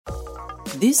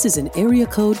This is an Area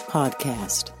Code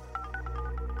Podcast.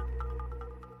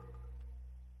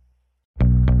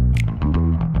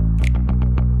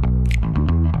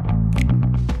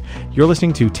 You're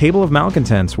listening to Table of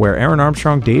Malcontents, where Aaron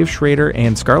Armstrong, Dave Schrader,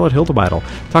 and Scarlett Hildebeidle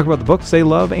talk about the books they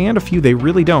love and a few they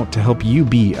really don't to help you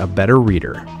be a better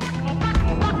reader.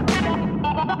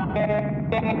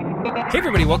 Hey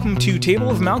everybody, welcome to Table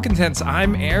of Malcontents.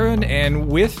 I'm Aaron, and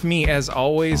with me, as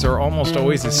always, or almost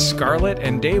always, is Scarlett,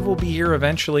 and Dave will be here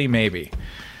eventually, maybe.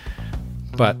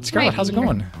 But Scarlett, how's it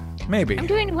going? Maybe. I'm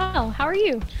doing well. How are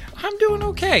you? I'm doing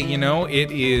okay. You know,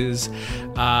 it is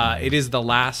the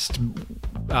last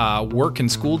work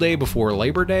and school day before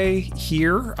Labor Day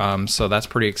here, so that's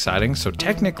pretty exciting. So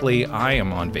technically I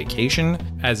am on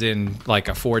vacation, as in like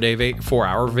a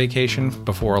 4-hour vacation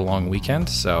before a long weekend.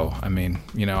 So I mean,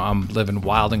 you know, I'm living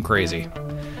wild and crazy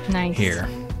Nice. here.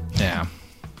 Yeah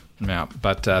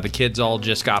But the kids all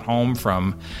just got home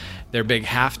from their big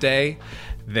half day.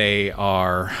 They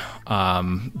are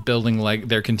building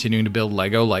they're continuing to build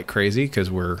Lego like crazy because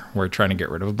we're trying to get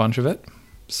rid of a bunch of it.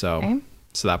 So Okay.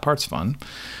 So that part's fun.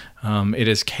 It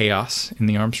is chaos in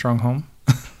the Armstrong home.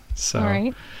 So, All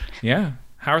right. Yeah.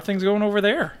 How are things going over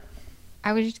there?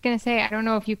 I was just going to say, I don't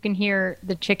know if you can hear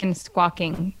the chickens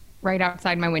squawking right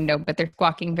outside my window, but they're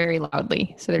squawking very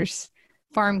loudly. So there's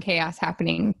farm chaos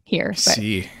happening here. But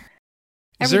See.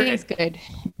 everything's good.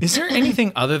 Is there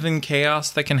anything other than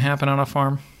chaos that can happen on a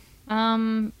farm?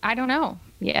 I don't know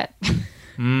yet.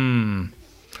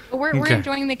 But we're Okay.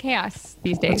 enjoying the chaos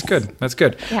these days. That's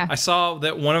good. Yeah. I saw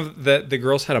that one of the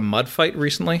girls had a mud fight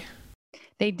recently.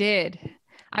 They did.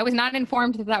 I was not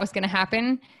informed that was going to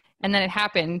happen. And then it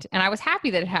happened. And I was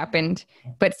happy that it happened.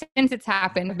 But since it's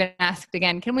happened, I've been asked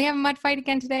again, can we have a mud fight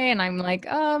again today? And I'm like,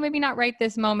 oh, maybe not right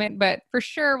this moment, but for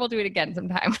sure we'll do it again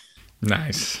sometime.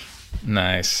 Nice.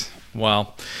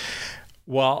 Well,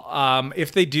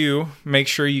 if they do, make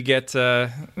sure you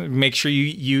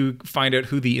find out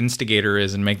who the instigator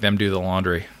is and make them do the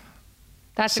laundry.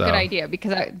 That's a good idea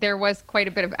because there was quite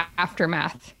a bit of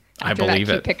aftermath after believe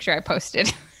that it. cute picture I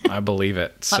posted. I believe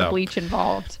it. A lot of So, bleach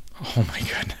involved. oh my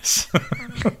goodness,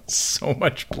 so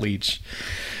much bleach.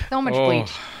 So much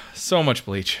bleach. So much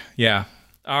bleach. Yeah.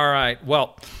 All right.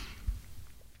 Well,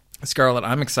 Scarlett,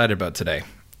 I'm excited about today,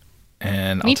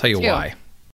 and Me I'll tell you too. why.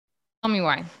 Tell me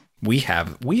why. We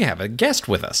have a guest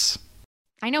with us.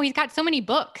 I know he's got so many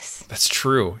books. That's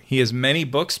true. He has many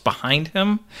books behind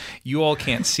him. You all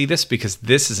can't see this because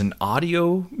this is an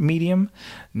audio medium,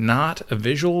 not a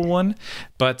visual one.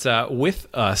 But with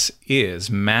us is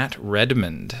Matt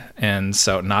Redmond. And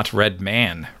so not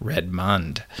Redman,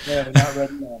 Redmond. No, not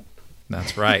Redmond.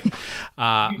 That's right. You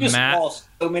just Matt, lost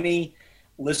so many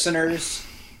listeners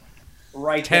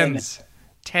right tens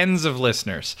of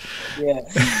listeners. then.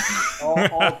 Yes. all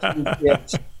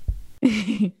yes.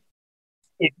 If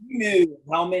you knew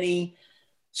how many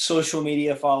social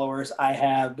media followers I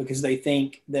have because they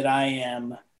think that I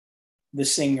am the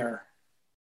singer.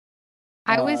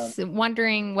 I was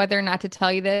wondering whether or not to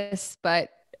tell you this,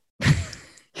 but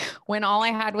when all I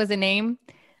had was a name,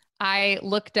 I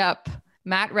looked up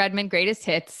Matt Redmond Greatest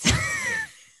Hits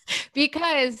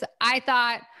because I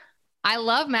thought I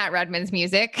love Matt Redmond's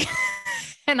music.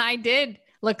 And I did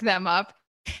look them up.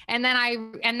 And then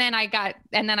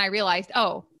I realized,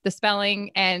 oh, the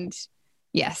spelling and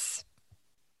yes.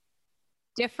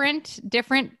 Different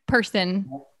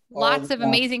person. Lots of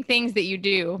amazing things that you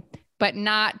do, but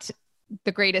not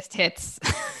the greatest hits.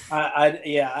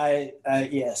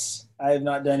 Yes. I have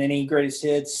not done any greatest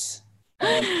hits.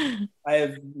 I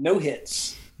have no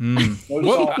hits.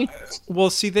 Well,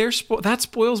 see, that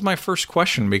spoils my first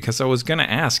question because I was going to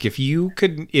ask if you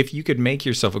could make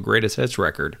yourself a greatest hits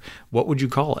record, what would you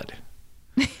call it?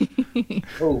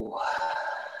 Oh,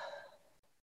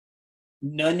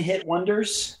 none hit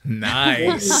wonders.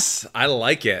 Nice. I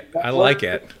like it.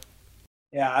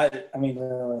 Yeah, I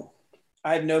mean,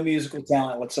 I have no musical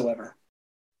talent whatsoever.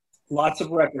 Lots of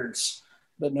records,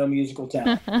 but no musical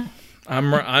talent.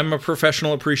 I'm a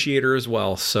professional appreciator as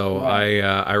well, so right.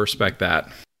 I respect that.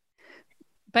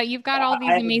 But you've got all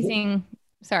these amazing.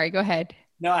 Sorry, go ahead.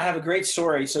 No, I have a great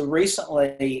story. So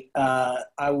recently,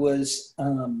 I was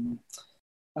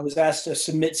asked to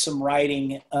submit some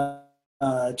writing to a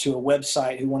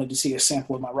website who wanted to see a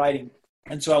sample of my writing,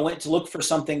 and so I went to look for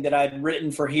something that I'd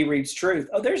written for He Reads Truth.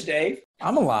 Oh, there's Dave.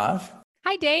 I'm alive.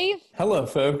 Hi, Dave. Hello,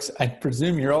 folks. I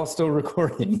presume you're all still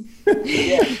recording.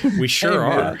 Yeah, we sure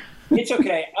are. It's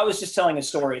okay. I was just telling a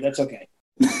story. That's okay.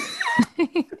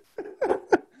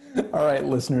 All right,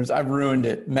 listeners, I've ruined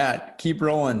it. Matt, keep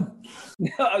rolling.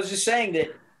 No, I was just saying that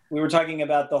we were talking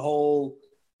about the whole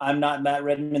I'm not Matt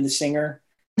Redmond, the singer.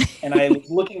 and I was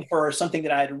looking for something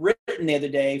that I had written the other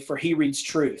day for He Reads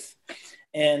Truth.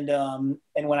 And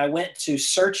when I went to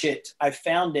search it, I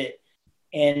found it,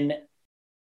 and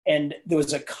there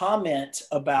was a comment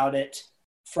about it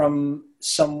from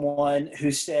someone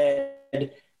who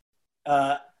said,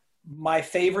 my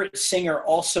favorite singer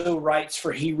also writes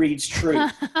for He Reads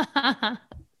Truth.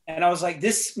 And I was like,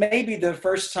 this may be the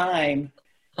first time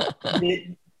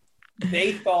that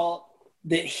they thought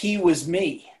that he was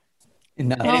me.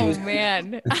 Oh,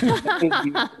 man.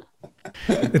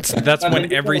 That's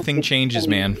when everything changes,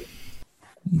 man.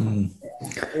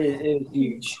 It was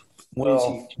huge.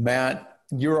 Well, Matt,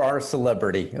 you're our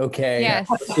celebrity, okay? Yes.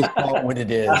 Let's just call it what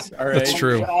it is. All right. That's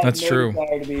true. That's true. I have no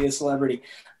desire to be a celebrity.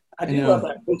 I do love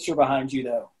that picture behind you,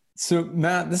 though. So,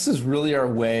 Matt, this is really our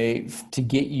way to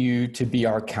get you to be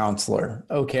our counselor,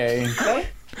 okay? Okay.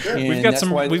 Sure.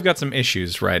 We've got some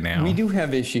issues right now. We do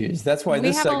have issues. That's why we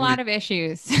this have segment, a lot of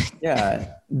issues.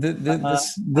 Yeah,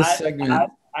 this segment.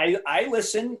 I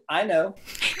listen. I know.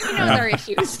 He knows our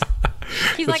issues.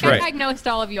 He's That's like, right. I diagnosed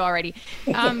all of you already.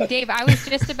 Dave, I was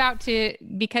just about to,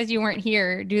 because you weren't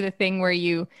here, do the thing where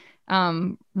you,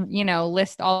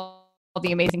 list all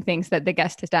the amazing things that the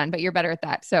guest has done, but you're better at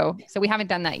that. So we haven't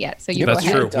done that yet. So you That's go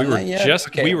ahead.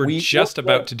 true. We were just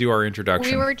about to do our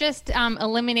introduction. We were just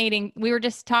we were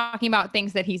just talking about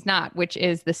things that he's not, which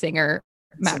is the singer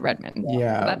Matt Redman.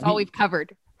 Yeah, so that's all we've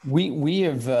covered. We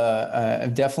have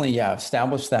definitely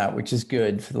established that, which is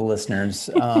good for the listeners.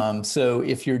 So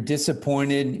if you're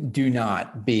disappointed, do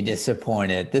not be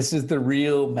disappointed. This is the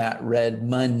real Matt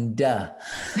Redmond. And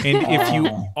if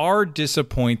you are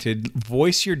disappointed,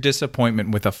 voice your disappointment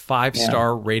with a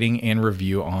 5-star rating and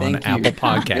review on Apple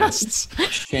Podcasts.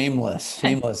 Shameless.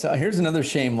 Here's another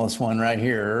shameless one right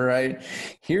here. Right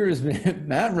here is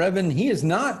Matt Redmond. He is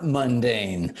not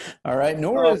mundane. All right,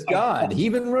 nor is God. He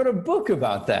even wrote a book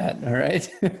about that. All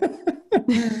right.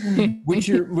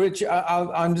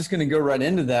 I'm just going to go right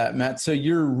into that, Matt. So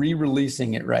you're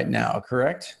re-releasing it right now,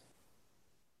 correct?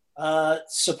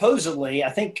 Supposedly, I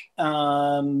think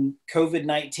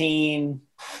COVID-19.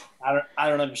 I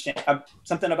don't understand.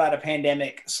 Something about a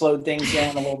pandemic slowed things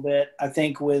down a little bit. I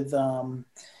think with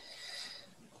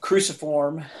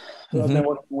Cruciform, who I've been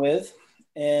working with,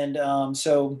 and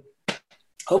so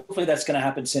hopefully that's going to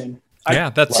happen soon.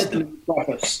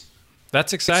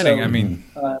 That's exciting. So, I mean,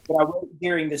 but I was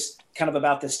hearing this kind of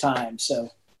about this time. So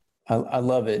I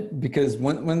love it because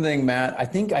one thing, Matt, I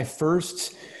think we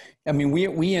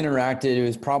interacted. It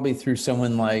was probably through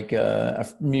someone like a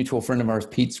mutual friend of ours,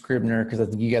 Pete Scribner, because I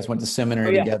think you guys went to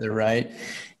seminary together, right?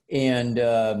 And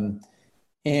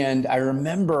I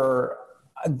remember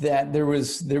that there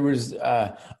was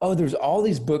all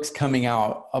these books coming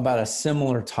out about a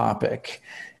similar topic.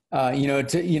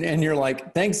 And you're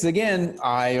like, thanks again.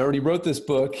 I already wrote this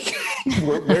book.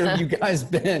 where have you guys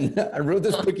been? I wrote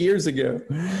this book years ago.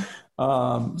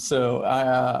 So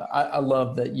I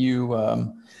love that you've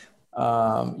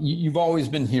always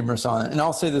been humorous on it. And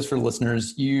I'll say this for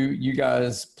listeners, you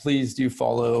guys, please do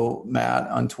follow Matt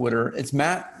on Twitter. It's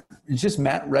just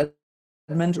Matt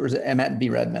Redmond, or is it Matt B.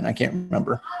 Redmond? I can't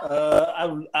remember.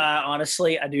 I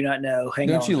honestly, I do not know.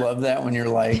 Don't you love that when you're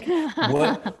like,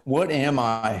 what am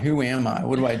I? Who am I?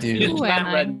 What do I do? Who am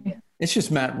I? It's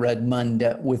just Matt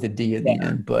Redmond with a D at the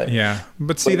end. But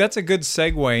see, that's a good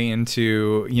segue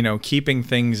into keeping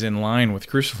things in line with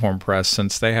Cruciform Press,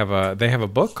 since they have a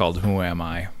book called Who Am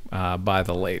I by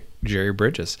the late Jerry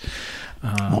Bridges.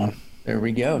 There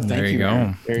we go. There you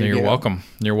go. You're welcome.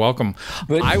 You're welcome.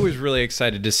 But I was really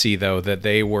excited to see, though, that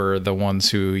they were the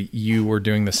ones who you were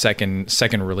doing the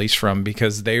second release from,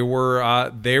 because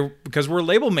because we're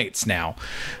label mates now.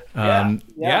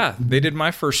 They did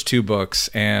my first 2 books,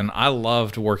 and I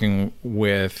loved working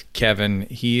with Kevin.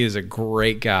 He is a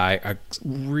great guy, a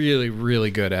really, really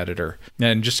good editor,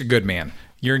 and just a good man.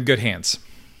 You're in good hands.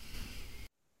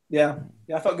 Yeah,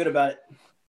 I felt good about it.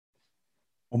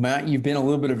 Well, Matt, you've been a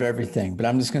little bit of everything, but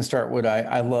I'm just going to start what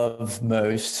I love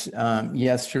most.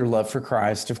 Yes, your love for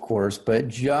Christ, of course, but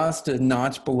just a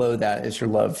notch below that is your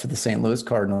love for the St. Louis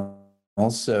Cardinals.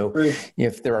 So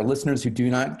if there are listeners who do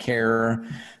not care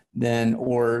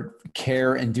or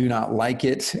care and do not like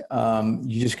it,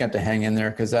 you just got to hang in there,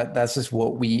 because that's just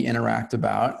what we interact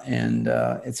about, and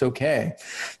it's okay.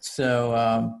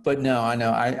 So, but no, I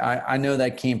know I know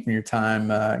that came from your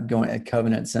time going at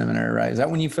Covenant Seminary, right? Is that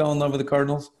when you fell in love with the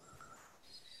Cardinals?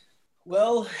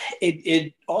 Well,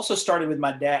 it also started with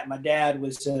my dad. My dad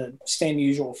was a Stan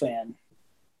Musial fan,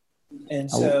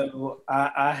 and so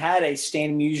I had a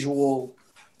Stan Musial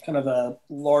kind of a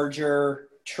larger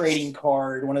trading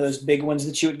card, one of those big ones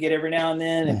that you would get every now and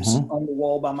then. It was on the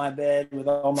wall by my bed with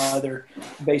all my other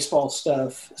baseball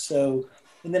stuff. So,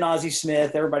 and then Ozzie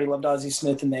Smith. Everybody loved Ozzie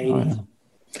Smith in the 80s.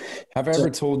 Have I ever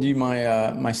told you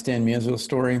my Stan Musial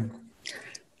story?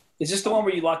 Is this the one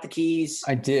where you lock the keys?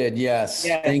 I did, yes.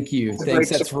 Yeah. Thank you.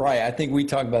 Thanks. That's right. I think we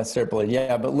talked about it separately.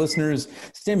 Yeah, but listeners,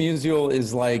 Stan Musial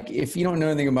is like, if you don't know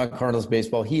anything about Cardinals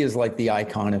baseball, he is like the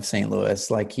icon of St.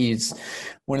 Louis. Like, he's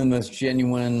one of the most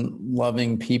genuine,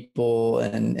 loving people,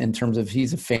 and in terms of,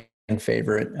 he's a fan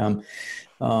favorite.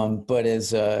 But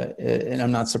and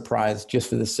I'm not surprised, just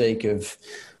for the sake of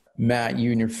Matt,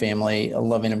 you and your family,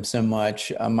 loving him so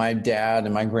much. My dad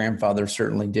and my grandfather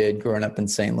certainly did growing up in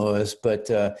St. Louis, but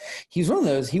he's one of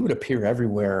those, he would appear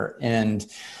everywhere. And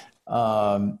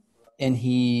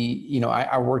he,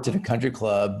 I worked at a country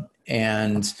club,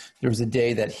 and there was a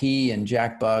day that he and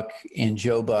Jack Buck and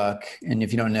Joe Buck, and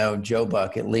if you don't know Joe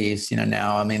Buck, at least,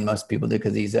 now, I mean, most people do,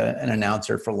 because he's an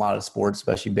announcer for a lot of sports,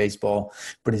 especially baseball,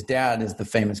 but his dad is the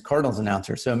famous Cardinals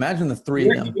announcer. So imagine the three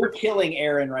of them. You're killing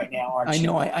Aaron right now, aren't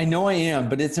you? I know I am,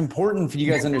 but it's important for you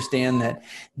guys to understand that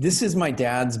this is my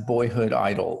dad's boyhood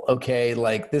idol. Okay.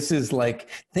 Like, this is like,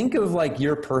 think of like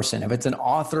your person. If it's an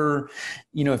author,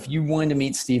 if you wanted to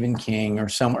meet Stephen King or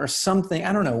something,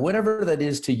 I don't know, whatever that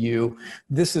is to you,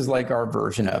 this is like our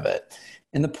version of it.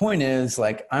 And the point is,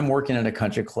 like, I'm working at a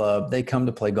country club. They come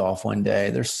to play golf one day.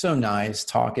 They're so nice,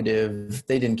 talkative.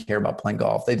 They didn't care about playing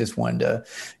golf. They just wanted to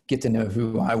get to know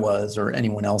who I was or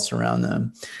anyone else around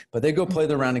them. But they go play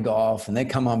the round of golf, and they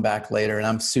come on back later, and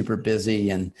I'm super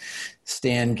busy. And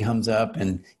Stan comes up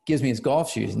and gives me his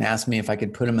golf shoes and asks me if I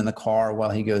could put them in the car while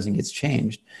he goes and gets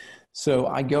changed. So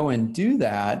I go and do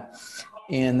that.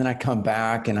 And then I come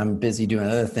back, and I'm busy doing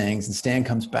other things. And Stan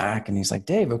comes back, and he's like,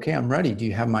 "Dave, okay, I'm ready. Do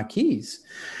you have my keys?"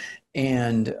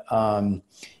 And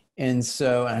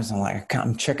so I was like,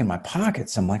 I'm checking my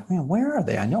pockets. I'm like, man, where are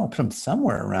they? I know I put them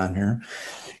somewhere around here.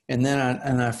 And then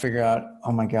I figure out,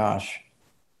 oh my gosh,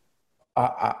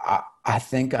 I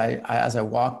think as I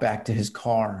walk back to his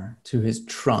car, to his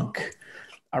trunk,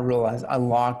 I realized I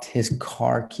locked his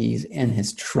car keys in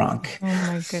his trunk. Oh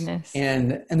my goodness.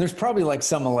 And there's probably like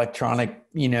some electronic,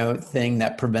 thing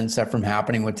that prevents that from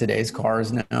happening with today's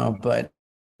cars now. But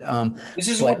this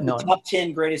is one of the top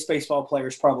 10 greatest baseball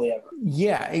players probably ever.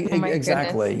 Yeah,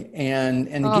 exactly. Goodness.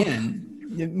 And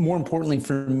again, more importantly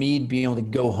for me, being able to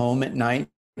go home at night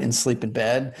and sleep in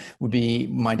bed would be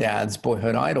my dad's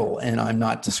boyhood idol. And I'm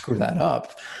not to screw that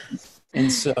up.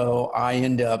 And so I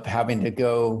end up having to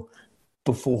go,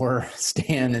 before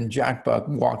Stan and Jack Buck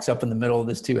walks up in the middle of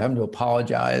this too, having to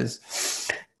apologize.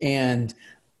 And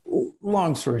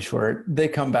long story short, they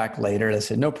come back later. They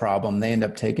said, no problem. They end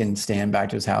up taking Stan back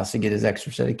to his house to get his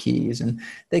extra set of keys. And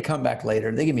they come back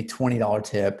later. They give me $20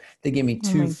 tip. They give me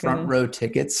 2 front row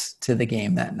tickets to the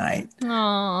game that night.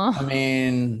 Aww. I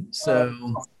mean, so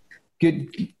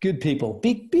good people.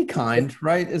 Be kind,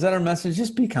 right? Is that our message?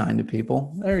 Just be kind to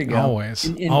people. There you go. Always.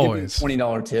 And always.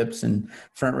 $20 tips and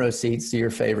front row seats to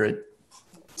your favorite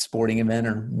sporting event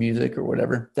or music or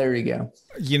whatever. There you go.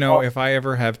 If I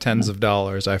ever have tens of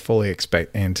dollars, I fully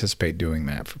anticipate doing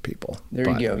that for people. There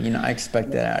you go. I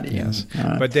expect that out of you. Yes.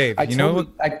 But Dave, I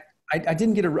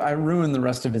didn't I ruined the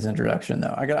rest of his introduction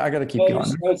though. I got to keep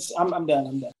going. I'm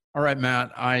done. All right,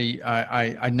 Matt,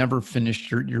 I never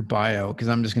finished your bio because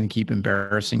I'm just going to keep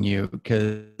embarrassing you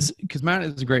because Matt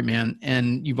is a great man.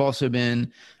 And you've also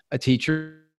been a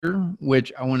teacher,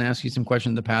 which I want to ask you some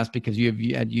questions in the past because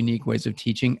you had unique ways of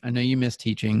teaching. I know you miss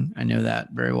teaching. I know that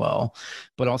very well.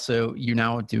 But also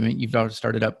you've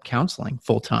started up counseling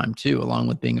full time too, along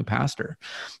with being a pastor.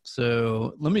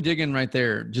 So let me dig in right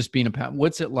there. Just being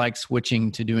what's it like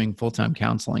switching to doing full-time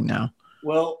counseling now?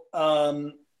 Well,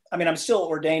 I'm still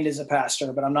ordained as a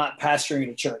pastor, but I'm not pastoring at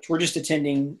a church. We're just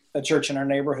attending a church in our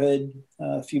neighborhood,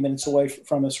 a few minutes away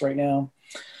from us right now.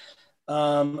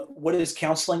 What is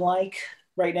counseling like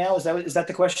right now? Is that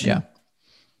the question? Yeah.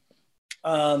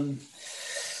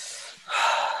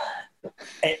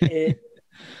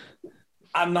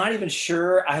 I'm not even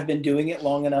sure I've been doing it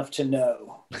long enough to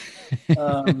know.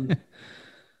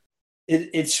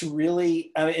 It's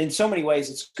really, in so many ways,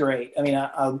 it's great.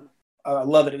 I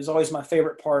love it. It was always my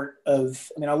favorite part of,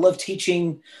 I love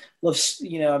teaching,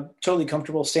 I'm totally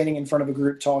comfortable standing in front of a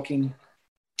group talking,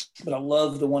 but I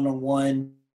love the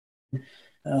one-on-one.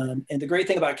 And the great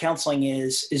thing about counseling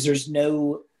is there's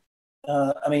no,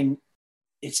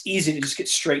 it's easy to just get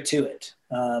straight to it.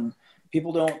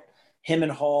 People don't hem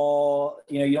and haw,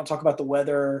 you don't talk about the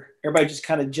weather. Everybody just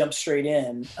kind of jumps straight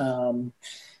in.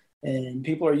 And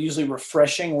people are usually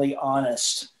refreshingly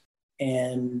honest.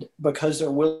 And because they're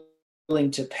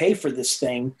willing to pay for this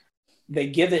thing, they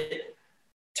give it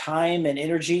time and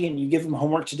energy, and you give them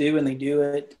homework to do and they do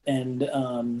it. And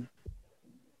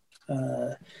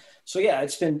so yeah,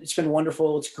 it's been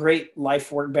wonderful. It's great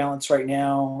life work balance right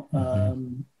now.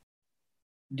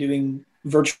 Doing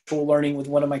virtual learning with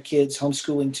one of my kids,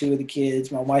 homeschooling two of the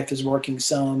kids. My wife is working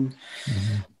some.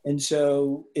 And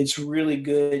so it's really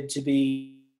good to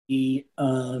be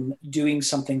doing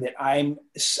something that I'm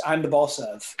the boss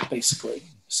of, basically.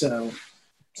 So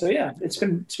yeah, it's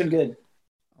been good.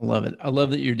 I love it. I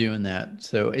love that you're doing that.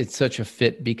 So it's such a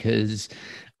fit, because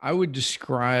I would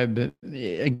describe,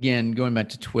 again, going back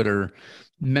to Twitter,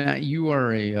 Matt, you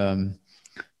are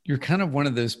you're kind of one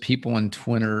of those people on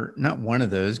Twitter, not one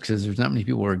of those, because there's not many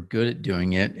people who are good at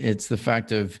doing it. It's the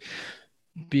fact of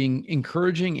being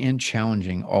encouraging and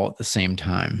challenging all at the same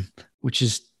time, which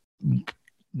is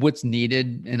what's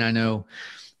needed. And I know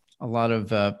a lot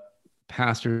of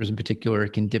pastors in particular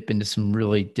can dip into some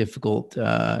really difficult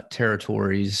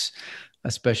territories,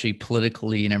 especially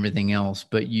politically and everything else.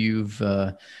 But you've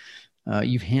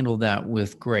handled that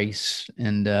with grace,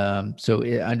 and so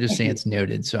I'm just saying it's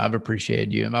noted. So I've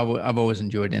appreciated you, and I've always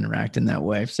enjoyed interacting that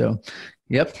way. So,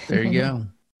 yep, there you go.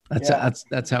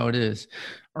 That's how it is.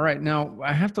 All right, now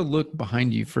I have to look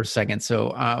behind you for a second.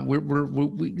 So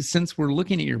since we're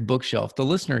looking at your bookshelf, the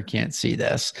listener can't see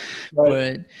this,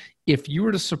 but if you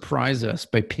were to surprise us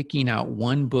by picking out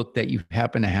one book that you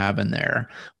happen to have in there,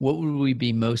 what would we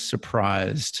be most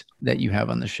surprised that you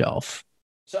have on the shelf?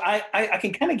 So I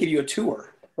can kind of give you a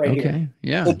tour right here. Okay,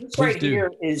 yeah. So this right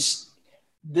here is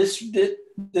this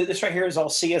right here is all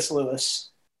C.S. Lewis.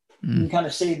 You can kind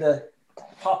of see the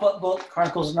pop-up book,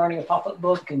 Chronicles of Narnia pop-up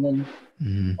book, and then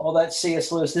all that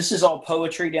C.S. Lewis. This is all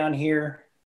poetry down here.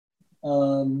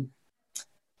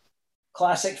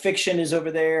 Classic fiction is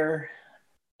over there.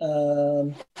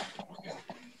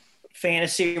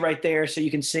 Fantasy right there, so you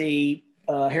can see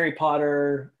Harry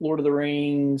Potter, Lord of the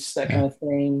Rings, that kind of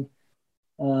thing.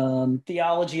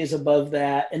 Theology is above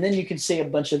that, and then you can see a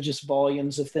bunch of just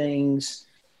volumes of things.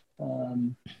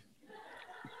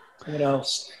 What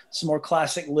else? Some more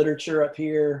classic literature up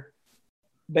here.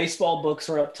 Baseball books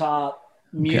are up top.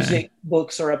 Music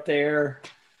books are up there.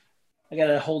 I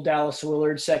got a whole Dallas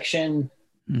Willard section.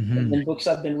 And then books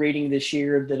I've been reading this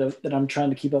year that I'm trying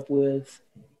to keep up with.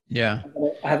 Yeah.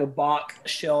 I have a Bach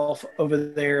shelf over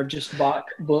there of just Bach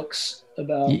books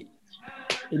about.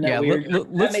 Isn't that weird?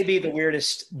 That may be the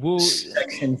weirdest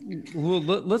section.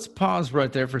 Let's pause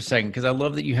right there for a second, because I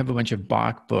love that you have a bunch of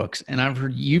Bach books, and I've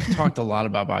heard you've talked a lot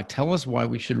about Bach. Tell us why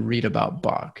we should read about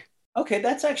Bach. Okay,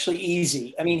 that's actually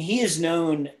easy. I mean, he is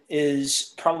known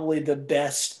as probably the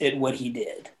best at what he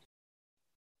did.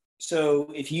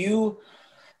 So if you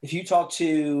talk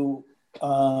to,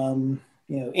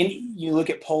 you look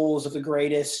at polls of the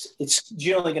greatest, it's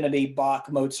generally going to be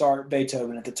Bach, Mozart,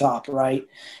 Beethoven at the top, right?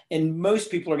 And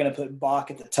most people are going to put Bach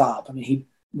at the top. I mean, he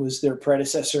was their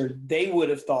predecessor. They would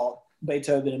have thought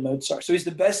Beethoven and Mozart. So he's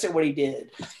the best at what he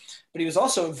did. But he was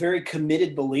also a very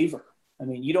committed believer. I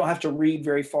mean, you don't have to read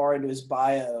very far into his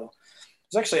bio.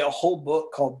 There's actually a whole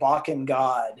book called Bach and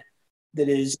God that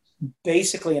is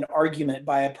basically an argument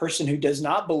by a person who does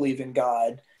not believe in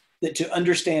God, that to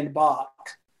understand Bach,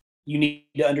 you need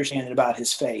to understand about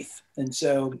his faith. And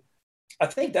so I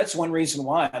think that's one reason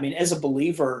why. I mean, as a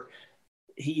believer,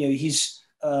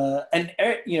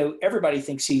 everybody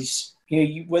thinks he's,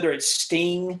 whether it's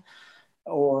Sting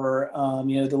or,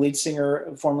 the lead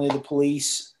singer, formerly of the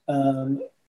Police,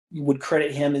 you would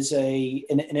credit him as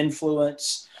an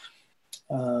influence.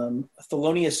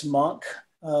 Thelonious Monk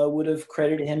would have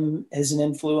credited him as an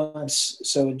influence.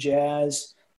 So in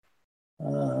jazz.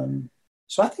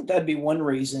 So I think that'd be one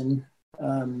reason.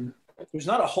 There's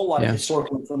not a whole lot of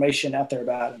historical information out there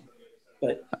about him,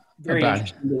 but very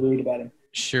interesting to read about him.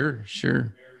 Sure.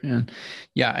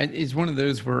 Yeah, it's one of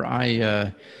those where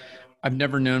I've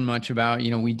never known much about.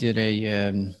 We did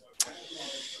a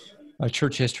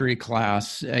church history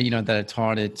class, that I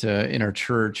taught it in our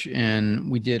church, and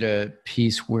we did a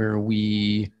piece where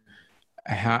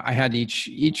I had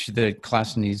each of the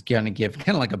class needs going to give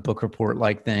kind of like a book report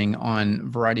like thing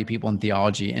on variety of people in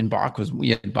theology, and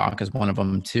we had Bach as one of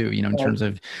them too. In terms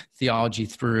of theology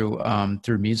through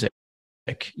music,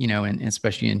 and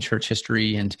especially in church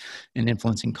history and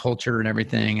influencing culture and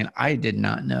everything. And I did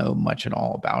not know much at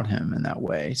all about him in that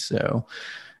way. So.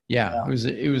 Yeah,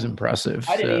 it was impressive.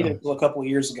 I didn't either until a couple of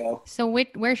years ago. So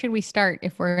where should we start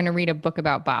if we're going to read a book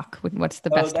about Bach? What's the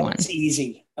best one? That's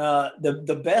easy.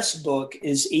 The best book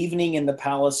is Evening in the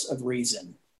Palace of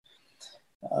Reason.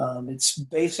 It's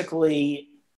basically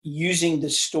using the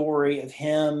story of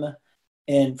him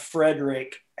and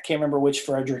Frederick. I can't remember which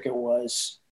Frederick it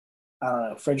was.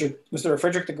 I don't know. Was there a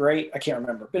Frederick the Great? I can't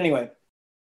remember. But anyway,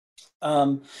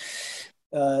 um,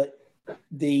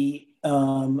 the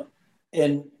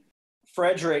and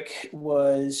Frederick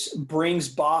brings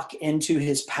Bach into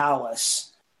his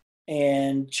palace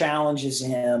and challenges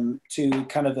him to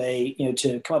kind of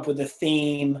to come up with a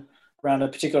theme around a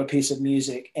particular piece of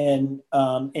music, and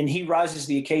he rises to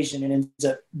the occasion and ends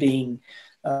up being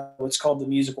what's called the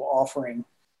musical offering.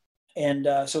 And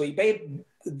so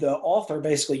the author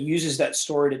basically uses that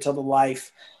story to tell the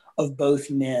life of both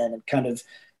men. And kind of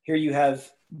here you have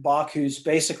Bach, who's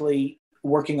basically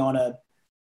working on a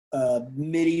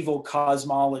medieval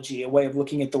cosmology, a way of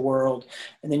looking at the world,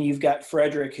 and then you've got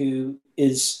Frederick, who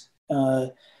is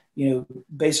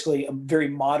basically a very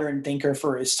modern thinker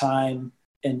for his time,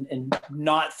 and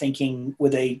not thinking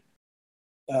with a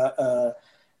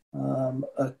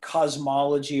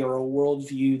cosmology or a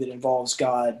worldview that involves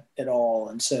God at all.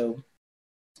 And so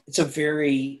it's a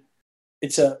very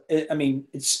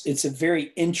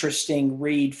interesting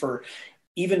read for,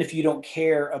 even if you don't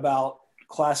care about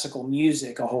classical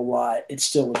music a whole lot, it's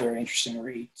still a very interesting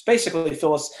read. It's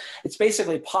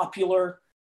basically popular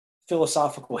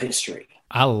philosophical history.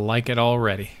 I like it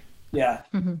already. Yeah.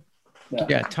 Mm-hmm.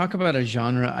 Yeah, talk about a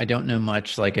genre I don't know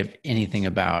much, like, if anything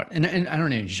about, and I don't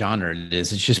know what genre it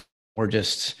is. It's just more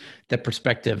just the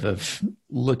perspective of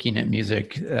looking at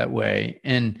music that way.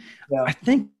 And I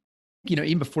think,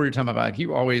 even before you're talking about,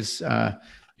 you always,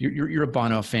 you're a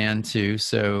Bono fan too.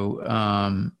 So,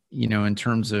 in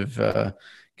terms of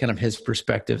kind of his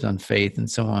perspectives on faith and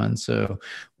so on. So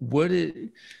what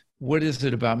is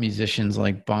it about musicians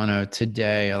like Bono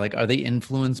today? Like, are they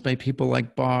influenced by people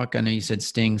like Bach? I know you said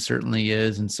Sting certainly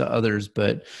is, and so others,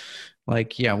 but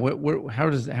like, yeah, how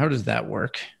does that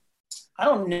work? I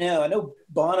don't know. I know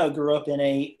Bono grew up in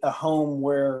a home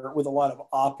with a lot of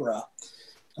opera.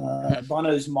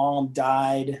 Bono's mom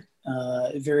died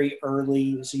very early.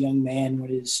 He was a young man when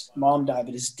his mom died,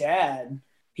 but his dad,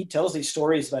 he tells these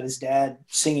stories about his dad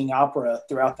singing opera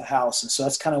throughout the house. And so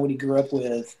that's kind of what he grew up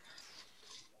with.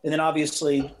 And then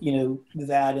obviously,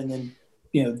 that, and then,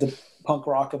 the punk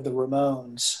rock of the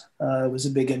Ramones was a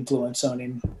big influence on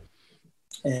him.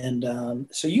 And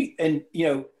so you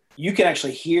can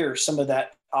actually hear some of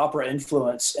that opera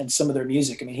influence in some of their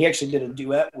music. I mean, he actually did a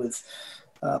duet with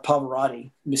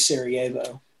Pavarotti, Miss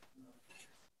Sarajevo.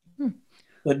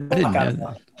 But I didn't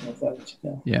know that.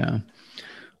 Yeah.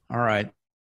 All right.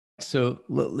 So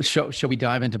shall we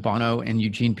dive into Bono and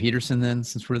Eugene Peterson then,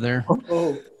 since we're there?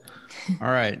 Oh.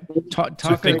 All right.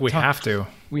 I think we have to.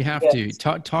 We have to.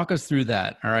 Talk us through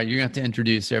that. All right. You're going to have to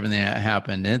introduce everything that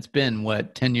happened. And it's been,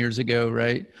 10 years ago,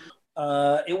 right?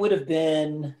 It would have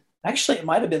been, actually, it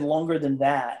might have been longer than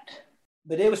that.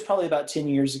 But it was probably about 10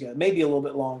 years ago, maybe a little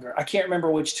bit longer. I can't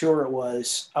remember which tour it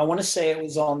was. I want to say it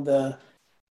was on the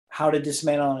How to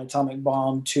Dismantle an Atomic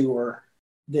Bomb tour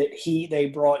that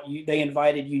they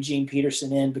invited Eugene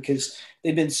Peterson in because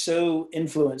they've been so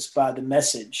influenced by the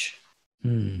message.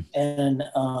 And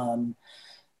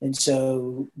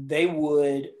so they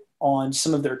would, on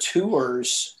some of their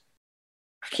tours,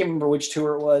 I can't remember which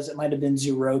tour it was. It might have been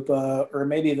Zooropa or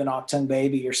maybe even Achtung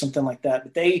Baby or something like that.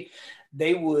 But they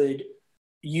would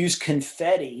use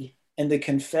confetti, and the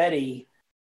confetti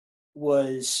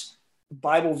was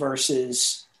Bible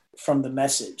verses from the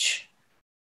message.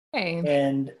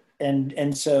 Hey.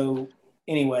 And so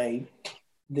anyway,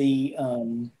 the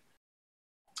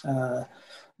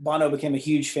Bono became a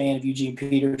huge fan of Eugene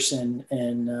Peterson,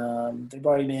 and they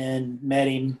brought him in, met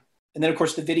him, and then of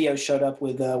course the video showed up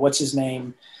with what's his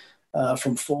name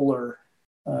from Fuller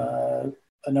a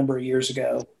number of years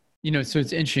ago. So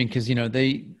it's interesting because,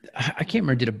 I can't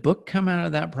remember, did a book come out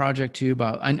of that project too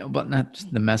I know about not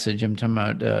the message, I'm talking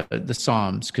about the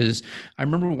Psalms, because I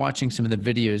remember watching some of the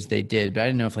videos they did, but I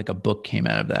didn't know if like a book came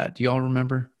out of that. Do you all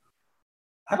remember?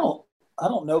 I don't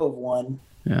know of one.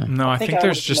 Yeah. No, I think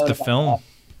there's just the film.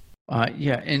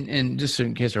 Yeah. And just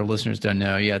in case our listeners don't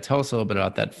know, tell us a little bit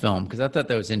about that film, because I thought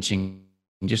that was interesting,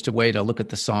 just a way to look at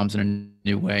the Psalms in a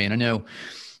new way. And I know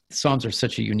the Psalms are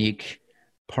such a unique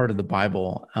part of the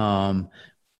Bible.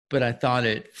 But I thought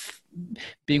it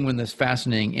being one of those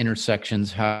fascinating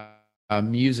intersections, how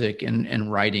music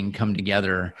and writing come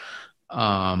together.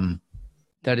 That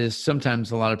is,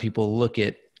 sometimes a lot of people look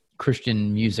at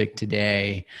Christian music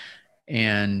today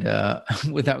and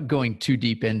without going too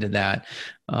deep into that,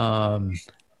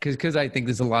 because I think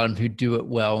there's a lot of them who do it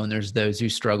well, and there's those who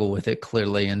struggle with it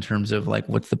clearly in terms of like,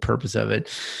 what's the purpose of it?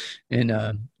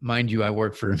 And mind you, I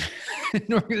work for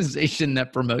an organization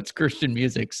that promotes Christian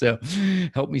music, so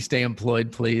help me stay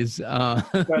employed, please.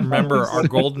 Remember, our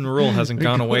golden rule hasn't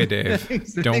gone away,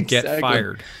 Dave. Don't get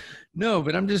fired. No,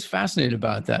 but I'm just fascinated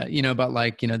about that, about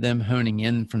like, them honing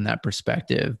in from that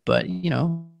perspective. But,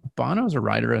 Bono's a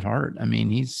writer at heart. I mean,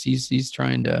 he's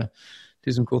trying to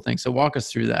do some cool things. So walk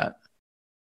us through that.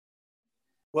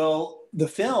 Well, the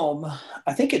film,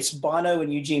 I think it's Bono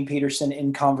and Eugene Peterson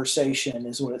in Conversation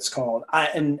is what it's called.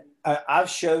 I've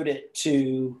showed it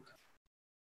to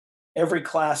every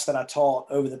class that I taught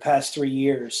over the past 3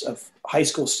 years of high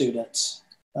school students,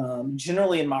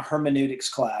 generally in my hermeneutics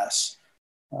class.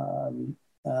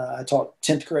 I taught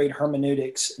 10th grade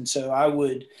hermeneutics, and so I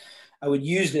would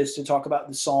use this to talk about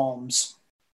the Psalms,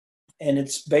 and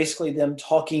it's basically them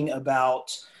talking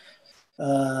about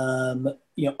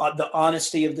the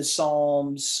honesty of the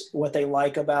Psalms, what they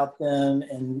like about them.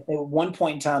 And at one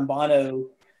point in time, Bono,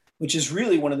 which is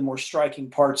really one of the more striking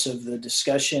parts of the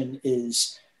discussion,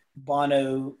 is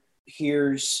Bono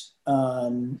hears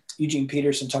Eugene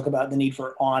Peterson talk about the need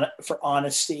for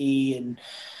honesty, and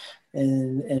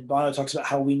Bono talks about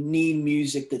how we need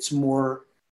music that's more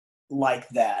like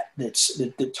that,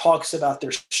 that talks about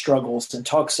their struggles and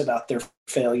talks about their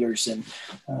failures. And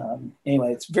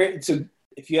anyway,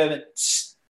 if you haven't,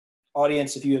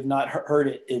 audience, if you have not heard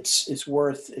it,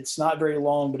 it's not very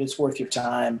long, but it's worth your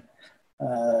time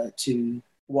to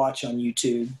watch on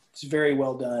YouTube. It's very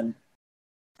well done.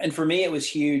 And for me, it was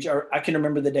huge. I can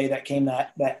remember the day that came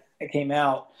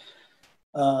out,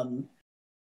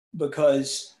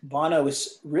 because Bono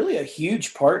was really a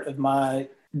huge part of my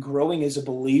growing as a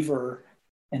believer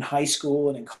in high school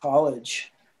and in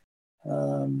college,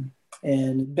 and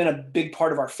been a big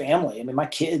part of our family. I mean, my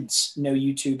kids know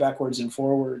U2 backwards and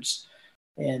forwards,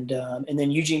 and then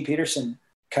Eugene Peterson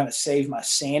kind of saved my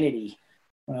sanity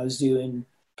when I was doing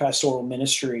pastoral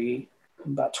ministry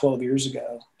about 12 years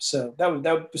ago. So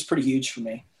that was pretty huge for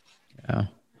me. Yeah.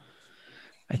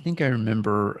 I think I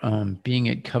remember being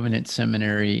at Covenant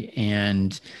Seminary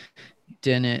and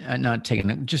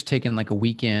taking like a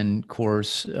weekend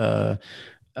course. You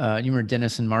remember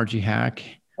Dennis and Margie Hack?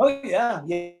 Oh yeah.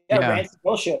 Rants and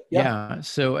Bullshit. Yeah.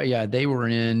 So they were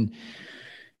in,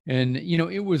 and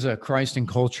it was a Christ and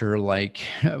Culture like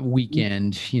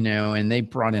weekend, and they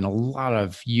brought in a lot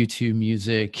of U2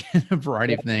 music and a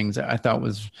variety of things I thought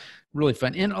was really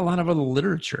fun, and a lot of other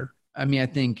literature. I mean, I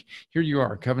think here you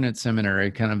are, Covenant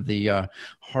Seminary, kind of the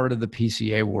heart of the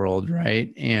PCA world,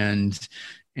 right? And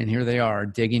here they are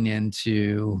digging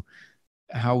into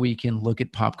how we can look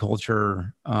at pop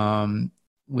culture,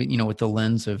 with the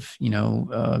lens of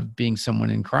being someone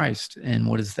in Christ, and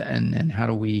what is that, and what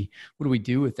do we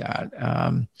do with that?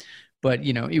 But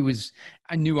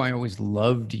I knew I always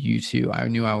loved U2. I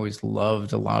knew I always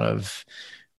loved a lot of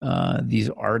these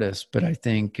artists, but I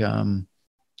think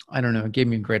I don't know, it gave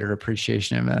me a greater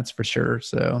appreciation of it, that's for sure.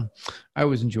 So I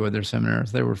always enjoyed their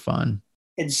seminars. They were fun.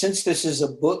 And since this is a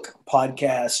book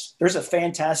podcast, there's a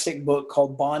fantastic book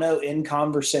called Bono in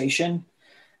Conversation.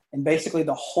 And basically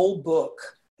the whole book,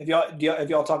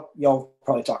 y'all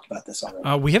probably talked about this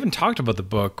already. We haven't talked about the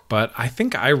book, but I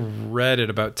think I read it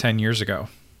about 10 years ago.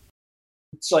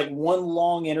 It's like one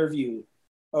long interview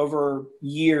over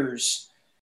years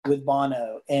with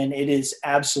Bono, and it is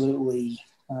absolutely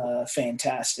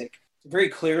fantastic. It very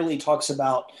clearly talks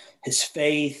about his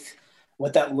faith,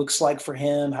 what that looks like for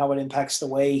him, how it impacts the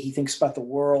way he thinks about the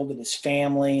world and his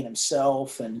family and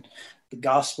himself. And the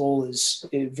gospel is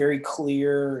very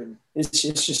clear, and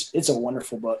it's a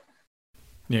wonderful book.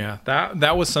 Yeah,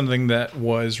 that was something that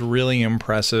was really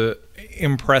impressed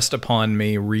upon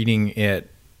me reading it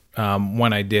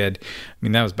when I did. I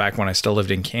mean, that was back when I still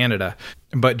lived in Canada.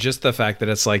 But just the fact that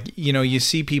it's like, you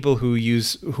see people who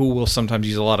will sometimes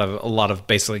use a lot of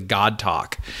basically God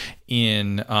talk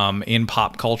in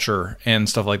pop culture and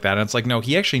stuff like that. And it's like, no,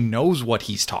 he actually knows what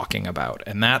he's talking about.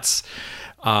 And that's,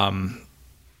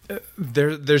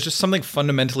 there's just something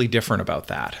fundamentally different about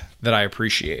that I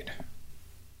appreciate.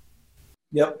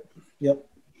 Yep.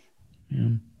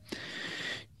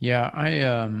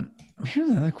 Yeah. Here's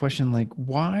another question. Like,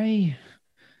 why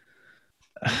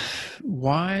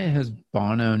has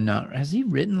Bono has he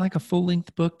written like a full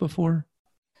length book before?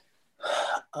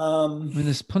 I mean,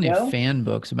 there's plenty of fan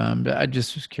books about him, but I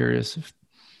just was curious if.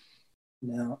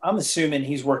 No, I'm assuming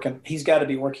he's got to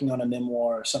be working on a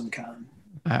memoir of some kind.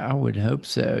 I would hope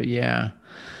so. Yeah.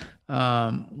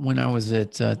 When I was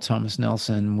at Thomas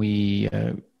Nelson, we,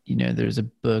 there's a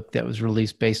book that was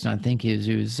released based on, I think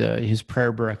his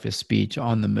prayer breakfast speech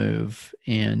on the move.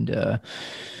 And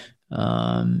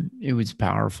it was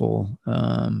powerful,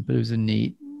 but it was a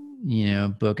neat,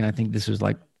 book. And I think this was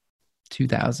like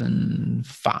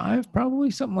 2005,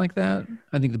 probably something like that.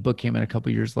 I think the book came out a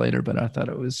couple years later, but I thought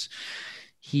it was,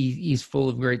 he's full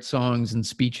of great songs and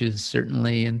speeches,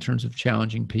 certainly in terms of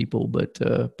challenging people. But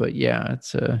yeah,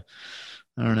 it's I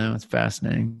don't know, it's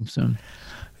fascinating. So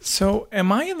So,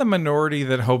 am I in the minority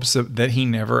that hopes that he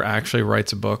never actually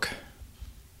writes a book?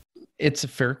 It's a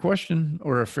fair question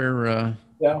or a fair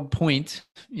point,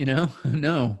 No.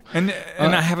 And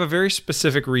I have a very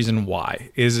specific reason why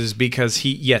is because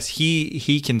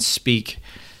he can speak.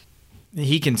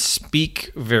 He can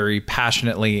speak very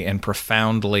passionately and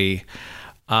profoundly.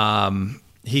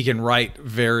 He can write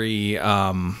very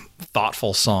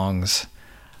thoughtful songs,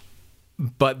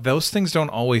 but those things don't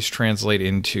always translate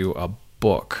into a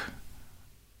book.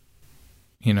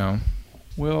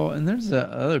 Well, and there's the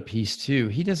other piece too.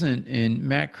 He doesn't, and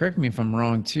Matt, correct me if I'm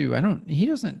wrong too. He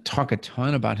doesn't talk a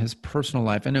ton about his personal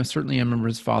life. I know certainly I remember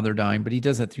his father dying, but he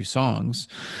does that through songs.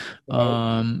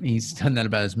 He's done that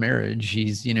about his marriage.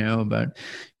 He's, about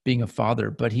being a father,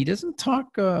 but he doesn't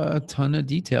talk a ton of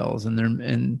details. And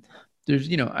there's,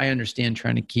 I understand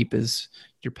trying to keep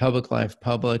your public life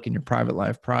public and your private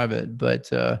life private. But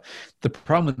the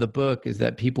problem with the book is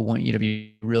that people want you to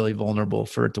be really vulnerable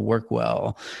for it to work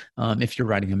well. If you're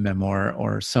writing a memoir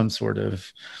or some sort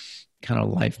of kind of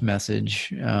life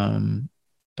message.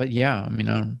 But yeah, I don't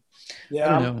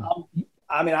know.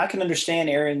 I can understand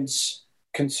Aaron's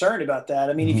concern about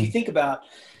that. If you think about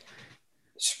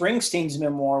Springsteen's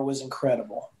memoir was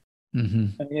incredible.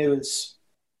 Mm-hmm. It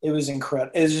was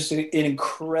incredible. It was just an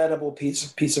incredible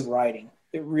piece of writing.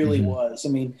 It really was.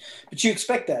 But you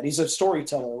expect that. He's a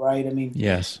storyteller, right?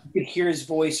 Yes. You could hear his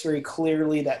voice very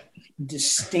clearly, that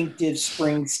distinctive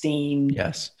Springsteen,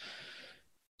 yes,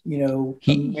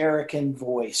 American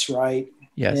voice, right?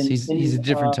 Yes, and he's a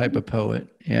different type of poet.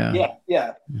 Yeah. Yeah,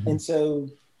 yeah. Mm-hmm. And so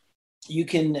you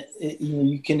can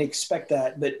expect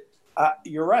that, but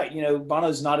you're right.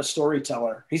 Bono's not a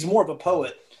storyteller. He's more of a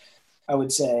poet, I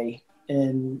would say.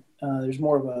 And there's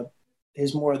more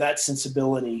of that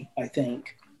sensibility, I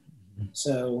think.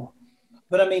 So,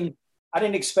 but I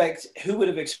didn't expect, who would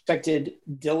have expected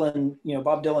Dylan,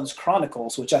 Bob Dylan's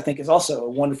Chronicles, which I think is also a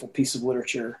wonderful piece of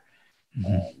literature.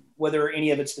 Whether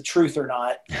any of it's the truth or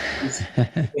not is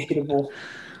debatable.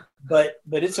 But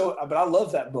I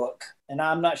love that book, and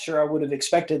I'm not sure I would have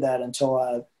expected that until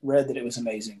I read that it was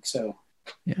amazing. So,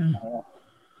 yeah.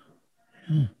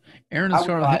 Aaron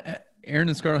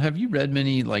and Scarlett, have you read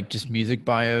many just music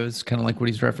bios, kind of like what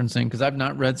he's referencing? Because I've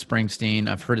not read Springsteen.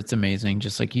 I've heard it's amazing,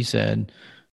 just like you said.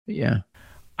 But yeah,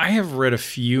 I have read a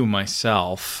few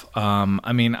myself.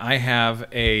 I have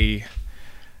a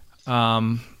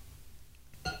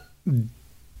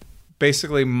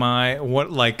basically my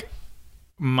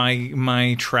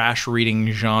trash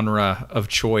reading genre of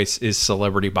choice is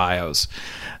celebrity bios.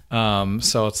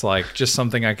 So it's just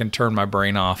something I can turn my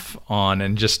brain off on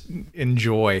and just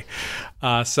enjoy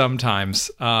sometimes.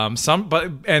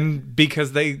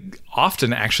 Because they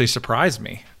often actually surprise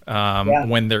me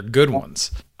when they're good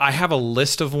ones. I have a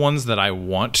list of ones that I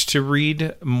want to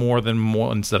read more than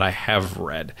ones that I have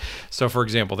read. So, for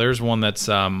example, there's one that's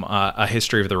a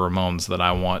history of the Ramones that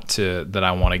I want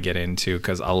to get into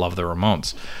because I love the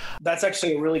Ramones. That's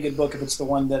actually a really good book if it's the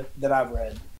one that I've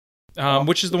read.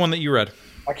 Which is the one that you read?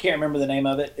 I can't remember the name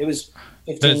of it. It was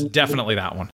 15. It's definitely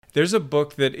that one. There's a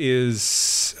book that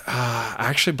is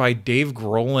actually by Dave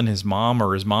Grohl and his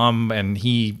mom, and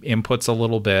he inputs a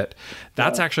little bit.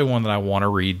 That's actually one that I want to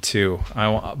read too.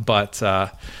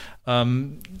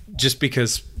 Just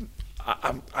because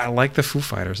I like the Foo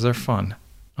Fighters. They're fun.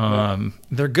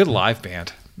 They're a good live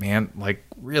band, man.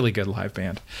 Really good live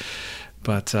band.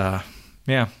 But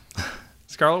yeah,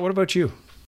 Scarlett, what about you?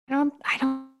 I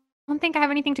don't think I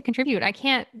have anything to contribute. I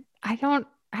don't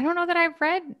know that I've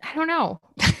read. I don't know.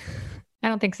 I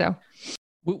don't think so.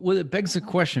 Well, it begs the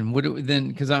question.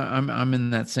 Because I'm in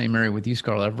that same area with you,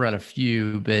 Scarlett. I've read a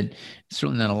few, but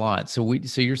certainly not a lot. So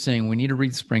you're saying we need to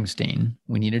read Springsteen.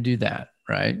 We need to do that,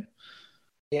 right?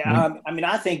 Yeah.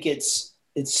 I think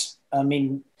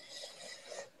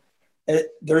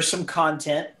there's some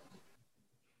content.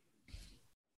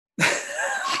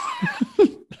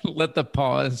 Let the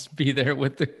pause be there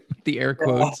with the air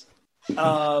quotes.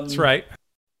 That's right.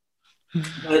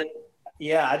 But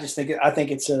yeah, I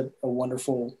think it's a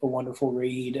wonderful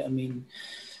read.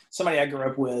 Somebody I grew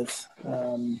up with.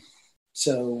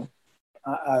 So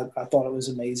I thought it was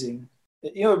amazing.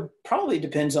 It probably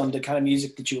depends on the kind of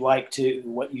music that you like too,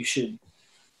 what you should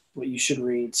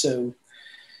read. So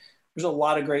there's a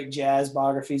lot of great jazz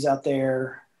biographies out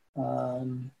there.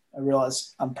 I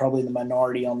realize I'm probably the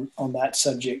minority on that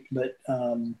subject, but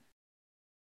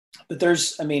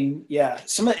there's,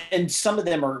 some of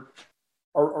them are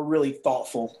really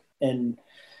thoughtful and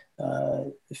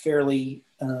fairly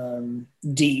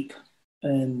deep,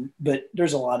 but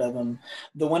there's a lot of them.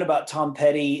 The one about Tom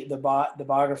Petty, the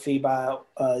biography by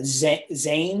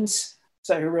Zanes, is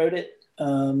that who wrote it?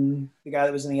 the guy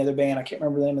that was in the other band. I can't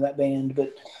remember the name of that band,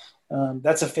 but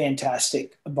that's a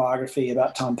fantastic biography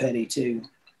about Tom Petty too.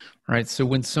 All right. So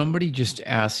when somebody just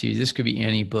asks you, this could be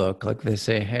any book, like they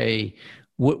say, hey,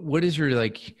 what is your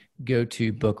like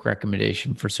go-to book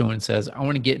recommendation for someone who says, I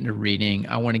want to get into reading.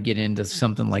 I want to get into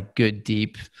something like good,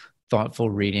 deep, thoughtful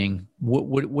reading.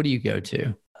 What do you go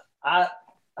to? I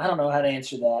don't know how to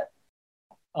answer that,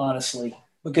 honestly,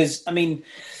 because I mean,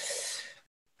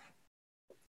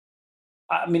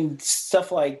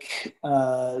 stuff like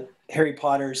Harry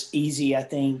Potter's easy, I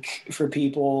think, for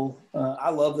people.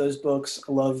 I love those books.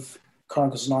 I love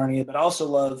Chronicles of Narnia, but I also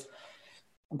love,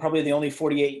 I'm probably the only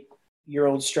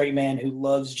 48-year-old straight man who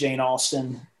loves Jane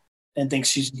Austen and thinks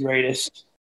she's the greatest.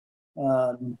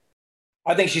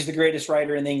 I think she's the greatest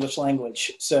writer in the English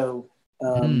language. So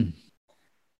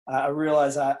I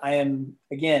realize I am,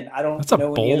 again, I don't That's a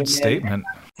know bold statement.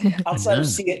 outside of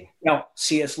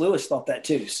C.S. Lewis thought that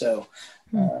too. So,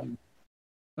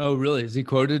 oh, really? Is he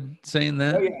quoted saying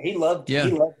that? oh yeah, he loved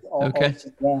all. Okay.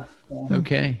 Yeah.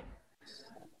 Okay.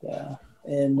 Yeah.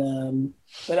 And,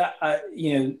 but I,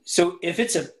 so if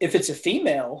it's a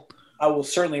female, I will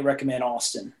certainly recommend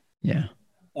Austen. Yeah.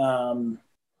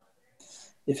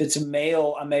 If it's a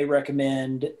male, I may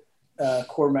recommend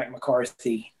Cormac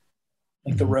McCarthy,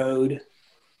 like The Road,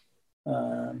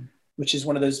 which is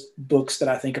one of those books that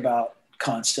I think about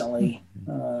constantly.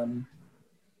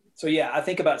 So yeah, I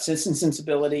think about Sense and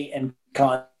Sensibility and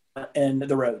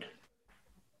The Road.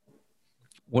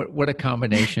 What a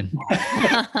combination.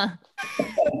 My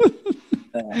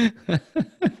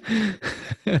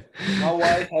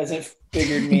wife hasn't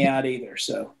figured me out either,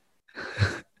 so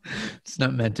It's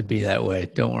not meant to be that way.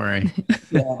 Don't worry.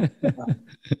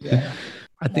 Yeah.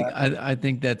 I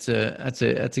think that's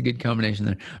a good combination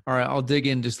there. All right, I'll dig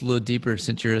in just a little deeper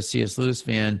since you're a C.S. Lewis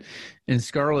fan. And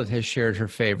Scarlett has shared her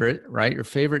favorite, right? Your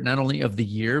favorite not only of the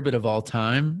year but of all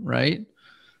time, right?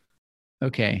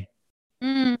 Okay.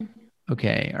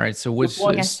 Okay. All right. So which?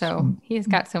 I guess so. He's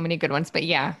got so many good ones, but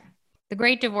yeah, The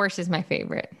Great Divorce is my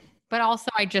favorite. But also,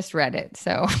 I just read it,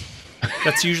 so.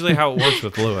 That's usually how it works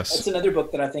with Lewis. That's another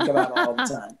book that I think about all the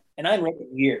time. And I haven't read it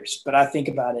in years, but I think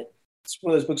about it. It's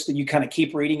one of those books that you kind of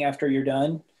keep reading after you're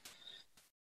done.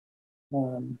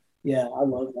 Yeah, I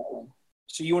love that one.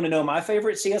 So you want to know my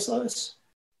favorite C.S. Lewis?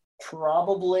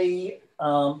 Probably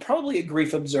A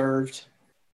Grief Observed.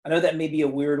 I know that may be a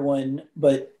weird one,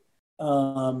 but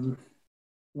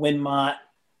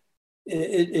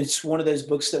it's one of those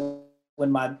books that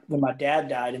when my dad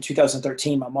died in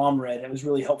 2013, my mom read it. It was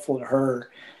really helpful to her.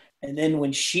 And then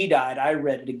when she died, I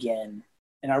read it again,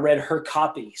 and I read her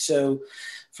copy. So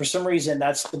for some reason,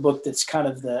 that's the book that's kind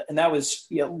of and that was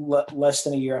less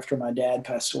than a year after my dad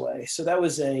passed away. So that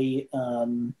was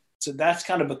so that's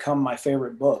kind of become my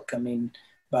favorite book. I mean,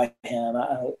 by him,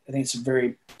 I think it's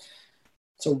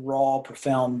a raw,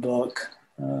 profound book.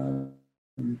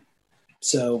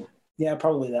 So yeah,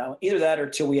 probably that one. Either that or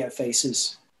Till We Have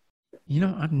Faces.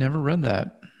 I've never read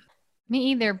that.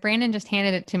 Me either. Brandon just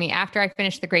handed it to me after I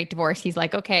finished The Great Divorce. He's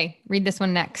like, okay, read this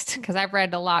one next. Because I've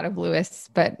read a lot of Lewis,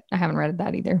 but I haven't read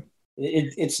that either.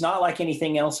 It's not like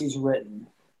anything else he's written.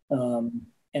 And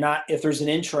if there's an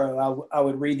intro, I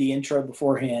would read the intro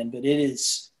beforehand, but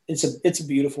it's a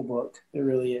beautiful book. It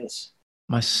really is.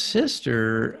 My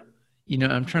sister,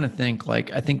 I'm trying to think,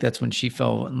 I think that's when she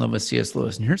fell in love with C.S.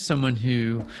 Lewis. And here's someone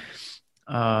who,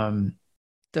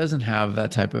 doesn't have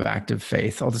that type of active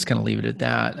faith. I'll just kind of leave it at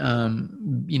that.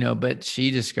 But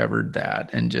she discovered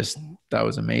that and just, that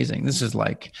was amazing. This is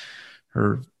like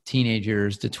her teenage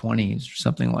years to 20s or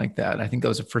something like that. I think that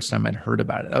was the first time I'd heard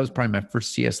about it. That was probably my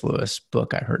first C.S. Lewis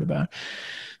book I heard about.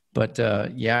 But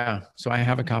yeah, so I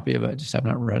have a copy of it. I just have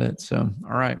not read it. So,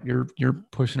 all right, you're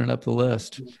pushing it up the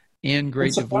list. And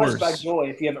Great Divorce. Surprised by Joy,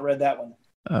 if you haven't read that one.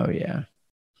 Oh, yeah.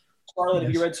 Scarlett,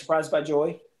 Have you read Surprised by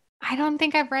Joy? I don't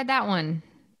think I've read that one.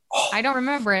 I don't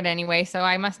remember it anyway, so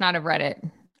I must not have read it.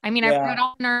 I mean, I've read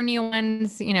all Narnia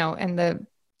ones, and the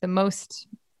most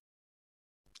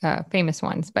famous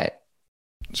ones, but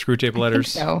Screwtape Letters.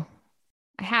 So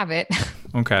I have it.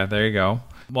 Okay, there you go.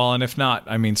 Well, and if not,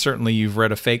 I mean, certainly you've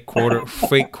read a fake quote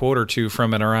or two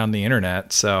from it around the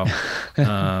internet. So,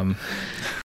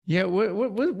 yeah,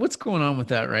 what's going on with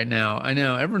that right now? I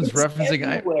know everyone's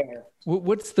referencing.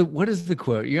 What is the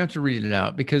quote? You have to read it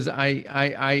out because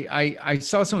I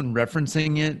saw someone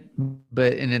referencing it,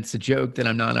 and it's a joke that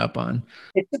I'm not up on.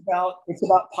 It's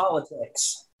about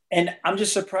politics, and I'm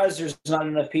just surprised there's not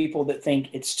enough people that think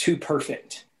it's too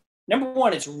perfect. Number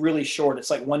one, it's really short.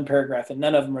 It's like one paragraph, and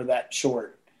none of them are that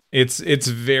short. It's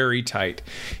very tight.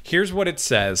 Here's what it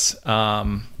says.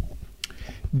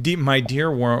 My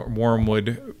dear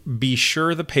Wormwood, be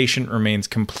sure the patient remains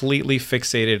completely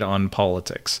fixated on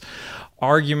politics.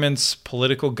 Arguments,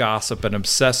 political gossip, and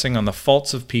obsessing on the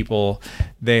faults of people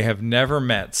they have never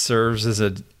met serves as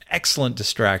an excellent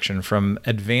distraction from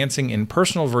advancing in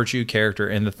personal virtue, character,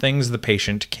 and the things the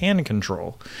patient can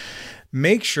control.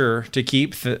 Make sure to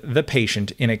keep the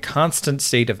patient in a constant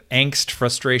state of angst,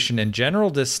 frustration, and general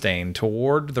disdain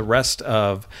toward the rest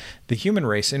of the human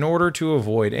race in order to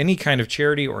avoid any kind of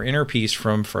charity or inner peace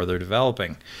from further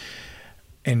developing.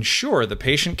 Ensure the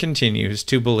patient continues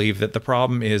to believe that the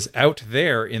problem is out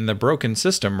there in the broken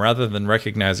system rather than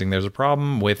recognizing there's a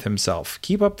problem with himself.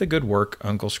 Keep up the good work,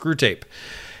 Uncle Screwtape.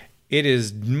 It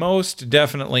is most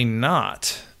definitely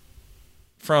not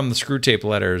from the Screwtape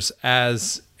letters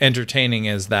as entertaining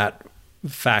as that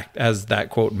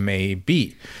quote may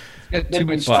be. It's got too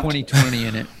much 2020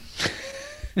 in it.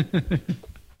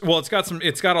 Well, it's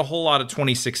got a whole lot of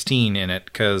 2016 in it,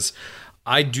 because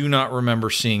I do not remember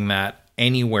seeing that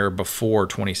anywhere before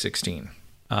 2016.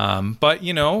 But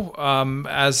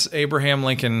as Abraham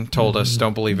Lincoln told us,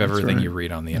 don't believe everything you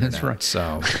read on the internet. That's right.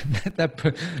 So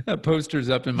that poster's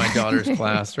up in my daughter's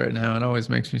class right now. It always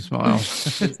makes me smile.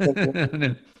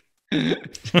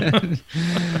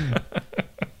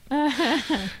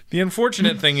 The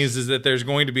unfortunate thing is that there's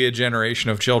going to be a generation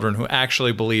of children who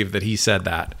actually believe that he said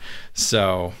that.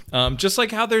 So just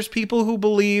like how there's people who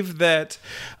believe that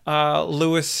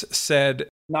Lewis said,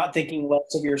 not thinking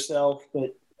less of yourself,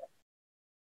 but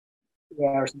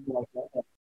or something like that.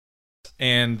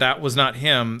 And that was not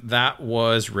him. That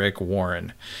was Rick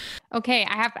Warren. Okay,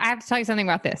 I have to tell you something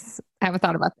about this. I haven't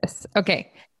thought about this.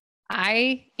 Okay.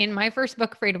 In my first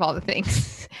book, Afraid of All the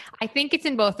Things, I think it's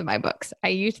in both of my books. I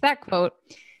used that quote.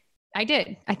 I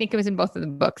did. I think it was in both of the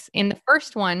books. In the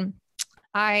first one,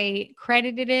 I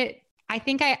credited it. I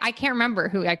think I can't remember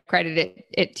who I credited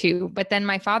it to, but then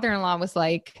my father-in-law was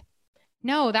like,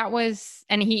 no, that was,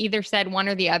 and he either said one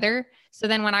or the other. So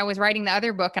then when I was writing the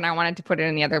other book and I wanted to put it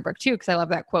in the other book too, because I love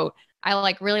that quote,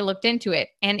 I really looked into it,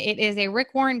 and it is a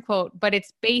Rick Warren quote, but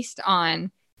it's based on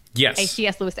a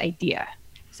C.S. Lewis idea.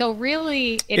 So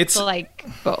really it's like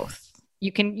both.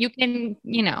 You can,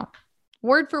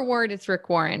 word for word, it's Rick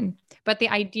Warren, but the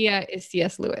idea is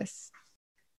C.S. Lewis.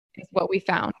 Is what we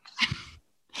found.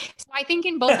 So I think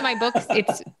in both of my books,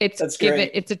 it's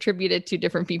attributed to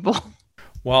different people.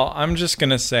 Well, I'm just going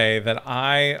to say that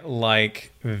I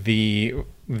like the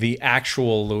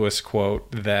actual Lewis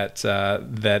quote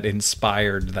that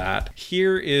inspired that.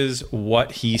 Here is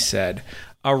what he said.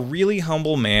 A really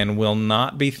humble man will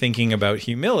not be thinking about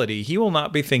humility. He will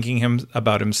not be thinking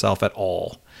about himself at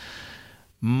all.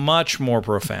 Much more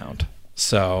profound.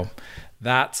 So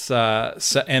that's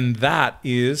and that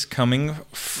is coming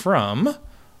from,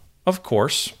 of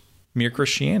course, Mere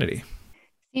Christianity.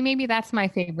 See, maybe that's my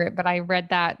favorite, but I read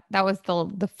that. That was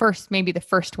the first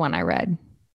one I read.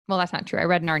 Well, that's not true. I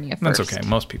read Narnia first. That's okay.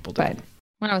 Most people do. But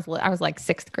when I was like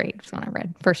sixth grade was when I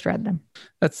first read them.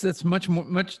 That's much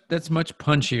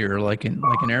punchier, like an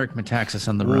Eric Metaxas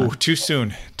on the Run. Ooh, too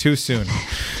soon.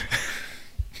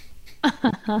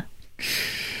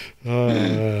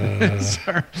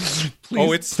 Sorry.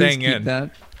 It's staying in.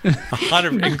 That.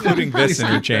 100, including this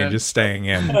interchange, is staying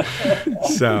in.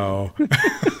 So,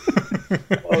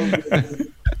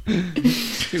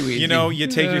 you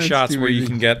take your shots where you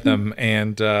can get them,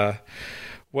 and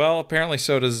apparently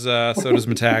so does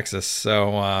Metaxas.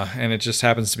 So, and it just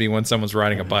happens to be when someone's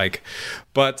riding a bike.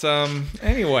 But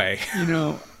anyway,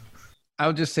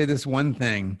 I'll just say this one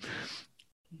thing.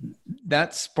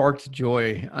 That sparked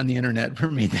joy on the internet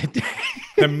for me that day.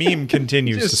 The meme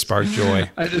continues to spark joy.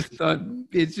 I just thought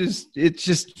it just,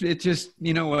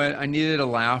 you know what? I needed a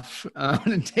laugh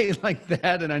on a day like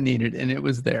that, and it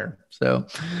was there. So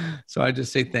I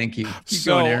just say thank you. Keep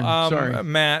going, Aaron. Sorry.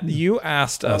 Matt, you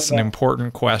asked us an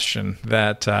important question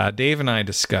that Dave and I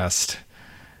discussed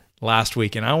last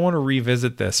week, and I want to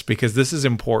revisit this because this is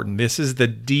important. This is the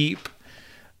deep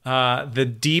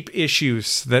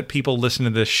issues that people listen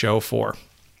to this show for.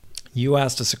 You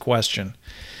asked us a question,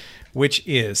 which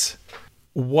is,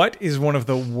 what is one of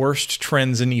the worst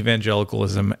trends in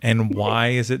evangelicalism, and why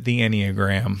is it the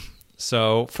Enneagram?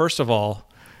 So first of all,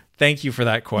 thank you for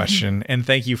that question, and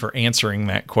thank you for answering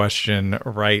that question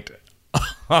right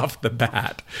off the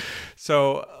bat.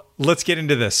 So let's get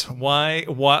into this. Why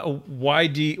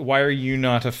are you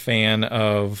not a fan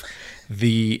of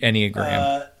the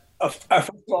Enneagram? First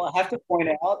of all, I have to point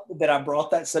out that I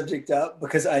brought that subject up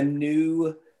because I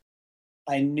knew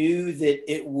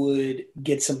that it would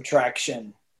get some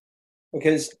traction.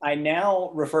 because I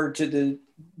now refer to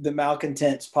the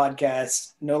Malcontents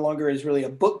podcast no longer as really a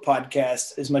book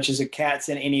podcast as much as a cats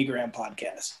and Enneagram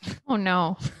podcast. Oh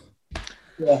no.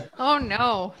 Yeah. Oh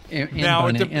no. Now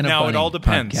it all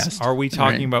depends. Podcast. Are we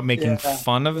talking about making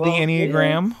fun of the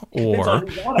Enneagram or?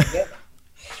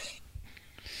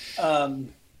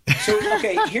 So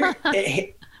okay, here.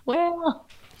 Well,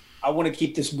 I want to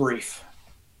keep this brief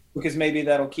because maybe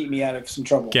that'll keep me out of some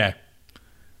trouble. Okay.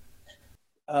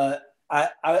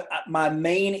 My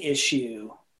main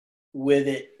issue with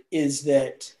it is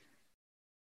that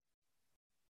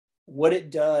what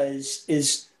it does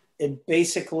is it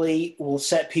basically will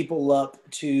set people up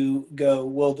to go,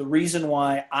 well, the reason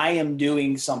why I am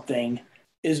doing something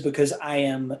is because I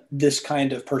am this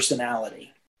kind of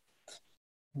personality.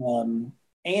 And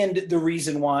the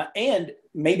reason why, and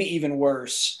maybe even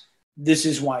worse, this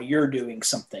is why you're doing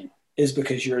something is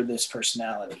because you're this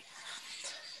personality.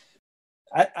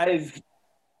 I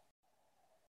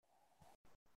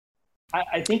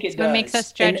think it does. It makes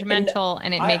us judgmental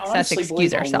and it makes us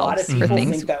excuse ourselves a lot of for people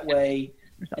things. think that way,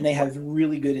 and they have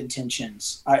really good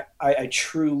intentions. I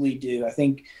truly do. I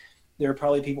think there are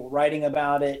probably people writing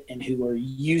about it and who are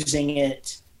using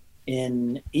it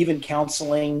in even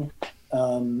counseling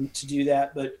to do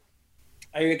that. But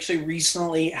I actually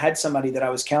recently had somebody that I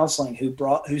was counseling who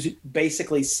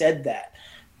basically said that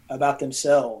about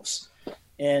themselves.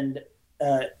 And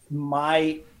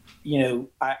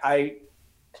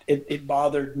it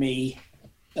bothered me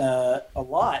a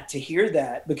lot to hear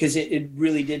that, because it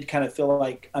really did kind of feel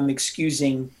like I'm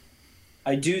excusing.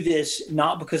 I do this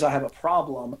not because I have a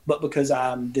problem, but because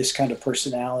I'm this kind of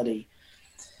personality.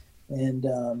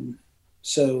 And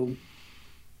so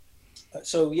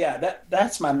yeah,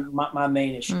 that's my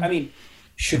main issue. I mean,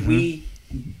 should we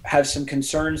have some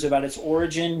concerns about its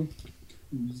origin?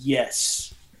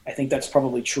 Yes, I think that's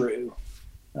probably true.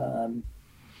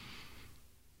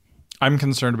 I'm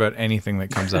concerned about anything that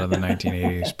comes out of the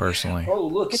 1980s, personally. Oh,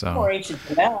 look, it's more ancient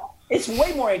than that. It's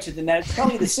way more ancient than that. It's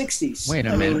probably the 60s. Wait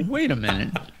a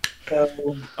minute.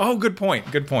 So, good point.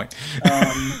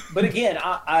 But again,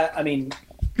 I mean,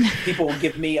 people will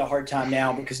give me a hard time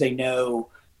now because they know,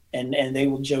 and they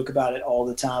will joke about it all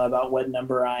the time about what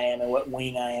number I am and what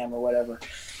wing I am or whatever.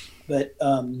 But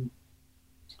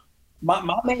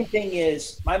my main thing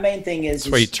is why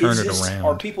you turn it around.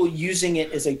 Are people using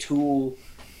it as a tool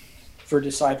for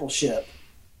discipleship?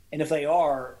 And if they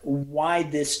are, why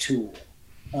this tool?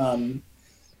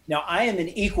 Now, I am an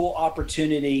equal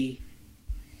opportunity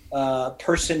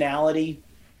personality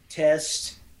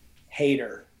test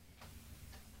hater.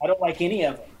 I don't like any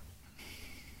of them.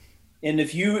 And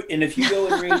if you go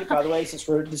and read, by the way, since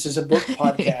this is a book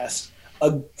podcast,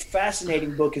 a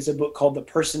fascinating book is a book called The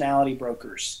Personality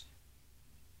Brokers.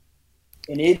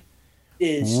 And it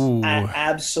is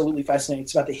absolutely fascinating.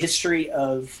 It's about the history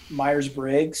of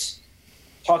Myers-Briggs,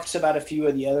 talks about a few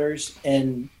of the others,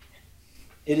 and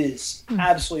it is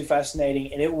absolutely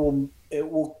fascinating. And it will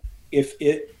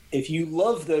if you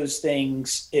love those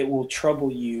things, it will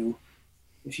trouble you.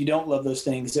 If you don't love those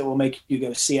things, it will make you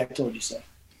go, see, I told you so.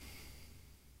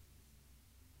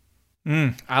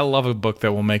 I love a book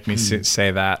that will make me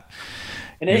say that.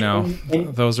 And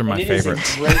those are my favorites.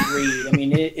 It's a great read. I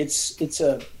mean,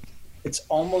 it's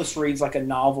almost reads like a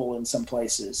novel in some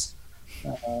places.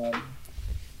 But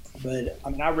I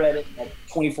mean, I read it in like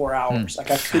 24 hours. Like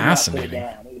I could not put it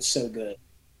down. It was so good.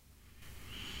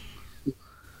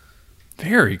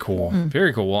 Very cool.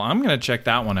 Very cool. Well, I'm going to check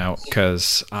that one out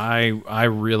because I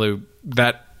really,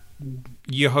 that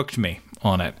you hooked me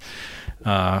on it.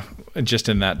 Just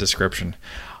in that description.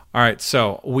 All right,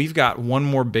 so we've got one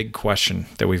more big question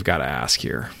that we've got to ask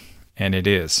here, and it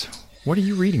is, what are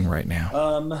you reading right now?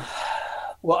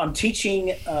 Well, I'm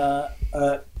teaching,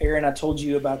 Aaron, I told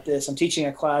you about this. I'm teaching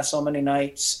a class on Monday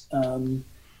nights. Some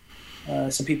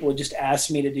people had just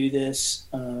asked me to do this,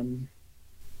 and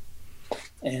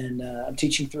I'm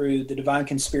teaching through The Divine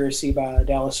Conspiracy by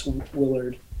Dallas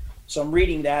Willard. So I'm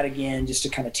reading that again just to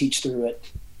kind of teach through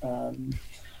it.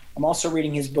 I'm also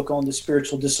reading his book on the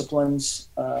spiritual disciplines,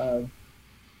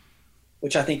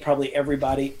 which I think probably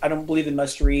everybody, I don't believe in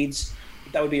must reads,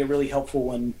 but that would be a really helpful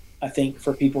one, I think,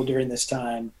 for people during this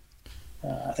time.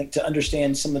 I think to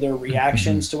understand some of their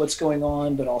reactions to what's going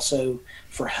on, but also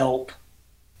for help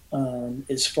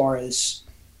as far as,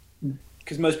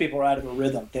 because most people are out of a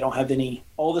rhythm. They don't have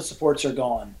all the supports are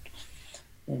gone.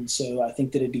 And so I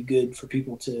think that it'd be good for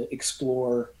people to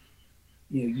explore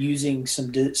using some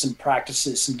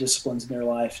practices, some disciplines in their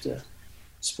life to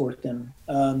support them.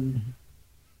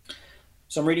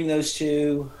 So I'm reading those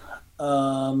two.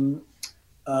 I'm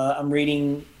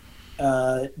reading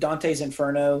Dante's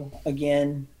Inferno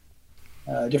again.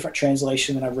 different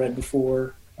translation than I've read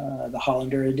before, the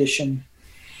Hollander edition.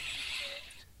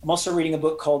 I'm also reading a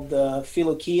book called the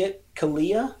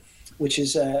Philokalia, which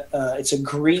is it's a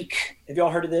Greek. Have y'all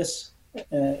heard of this?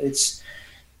 It's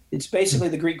basically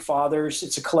the Greek fathers.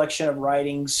 It's a collection of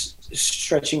writings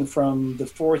stretching from the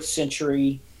 4th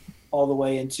century all the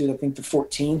way into, I think, the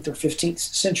 14th or 15th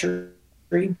century.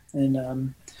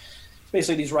 And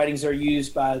basically these writings are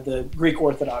used by the Greek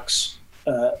Orthodox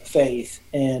faith.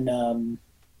 And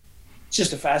it's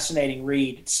just a fascinating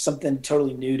read. It's something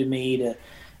totally new to me to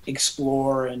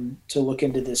explore and to look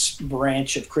into this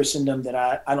branch of Christendom that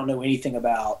I don't know anything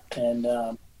about. And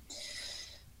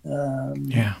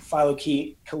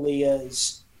Philokalia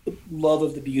is love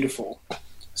of the beautiful.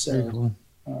 So cool.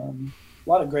 A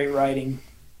lot of great writing.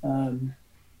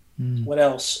 What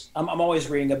else? I'm always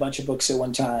reading a bunch of books at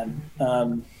one time.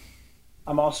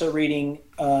 I'm also reading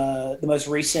the most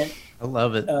recent I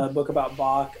love it. book about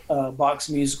Bach, Bach's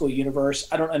musical universe.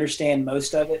 I don't understand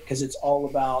most of it because it's all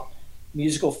about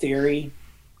musical theory,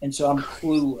 and so I'm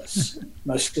clueless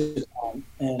most of the time.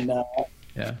 And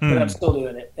but I'm still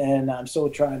doing it, and I'm still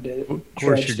trying to. Of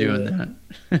course, you're doing that.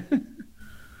 And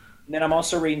then I'm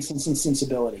also reading Sense and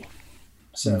Sensibility.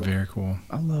 So very cool.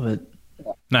 I love it.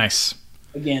 Nice.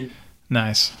 Again,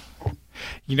 nice.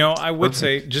 You know, I would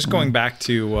say, just going back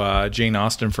to Jane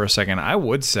Austen for a second, I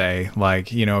would say,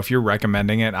 like, you know, if you're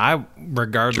recommending it,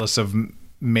 regardless of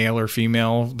male or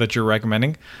female that you're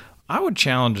recommending, I would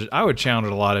challenge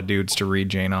a lot of dudes to read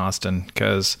Jane Austen,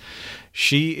 because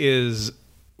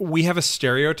we have a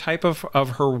stereotype of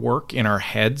her work in our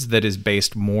heads that is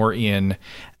based more in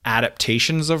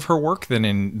adaptations of her work than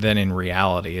in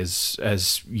reality,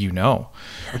 as you know.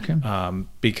 Okay.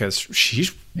 Because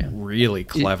she's really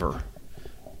clever.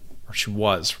 Or she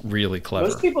was really clever.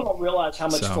 Most people don't realize how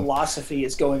much philosophy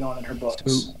is going on in her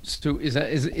books. So is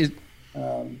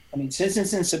I mean, Sense and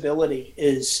Sensibility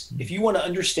is, if you want to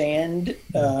understand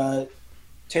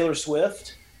Taylor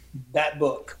Swift, that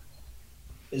book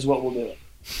is what will do it.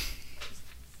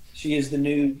 She is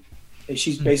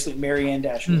she's basically Marianne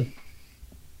Dashwood.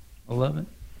 I love it.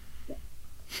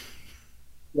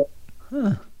 Yep.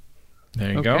 Huh.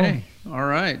 There you okay. Go. All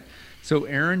right. So,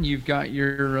 Aaron, you've got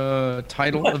your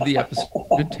title of the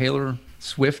episode. Taylor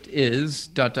Swift is ...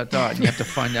 You have to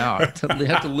find out. You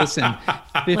have to listen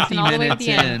 50 minutes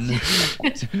in.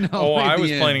 I was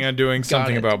planning on doing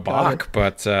something about Bach,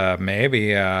 but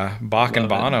maybe Bach and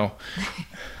Bono.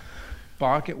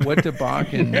 Bach, what to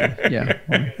Bach and yeah.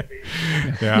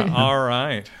 All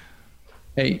right.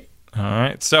 Hey. All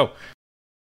right. So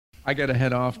I got to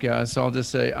head off, guys. So I'll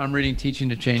just say I'm reading Teaching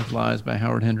to Change Lives by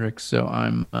Howard Hendricks. So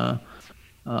I'm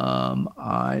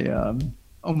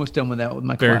almost done with that with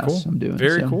my class. Cool. I'm doing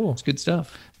very cool. It's good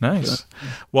stuff. Nice. So,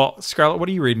 well, Scarlett, what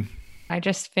are you reading? I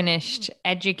just finished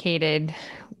Educated.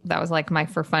 That was like my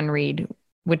for fun read,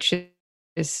 which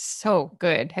is so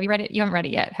good. Have you read it? You haven't read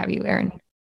it yet, have you, Aaron?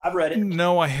 I've read it.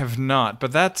 No, I have not.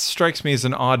 But that strikes me as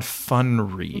an odd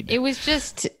fun read. It was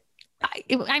just,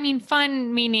 I mean,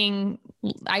 fun meaning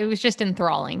I was just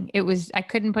enthralling. It was, I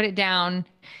couldn't put it down.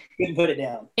 Couldn't put it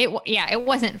down. It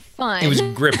wasn't fun. It was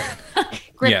gripping.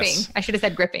 Gripping. Yes. I should have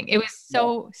said gripping. It was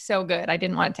so good. I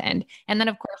didn't want it to end. And then,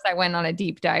 of course, I went on a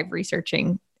deep dive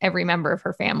researching every member of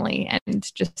her family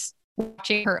and just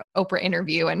watching her Oprah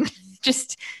interview and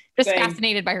just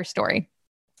fascinated by her story.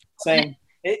 Same.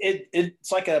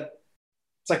 It's like a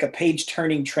page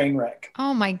turning train wreck.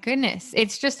 Oh my goodness.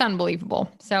 It's just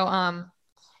unbelievable. So, I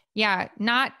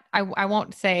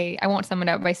won't sum it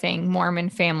up by saying Mormon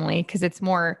family, because it's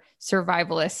more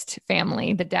survivalist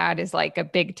family. The dad is like a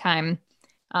big time,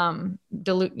 not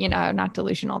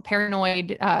delusional,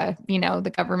 paranoid,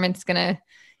 the government's gonna,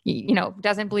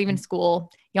 doesn't believe in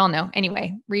school. Y'all know.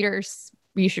 Anyway, readers,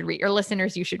 you should read, or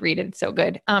listeners, you should read it. It's so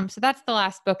good. So that's the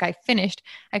last book I finished.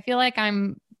 I feel like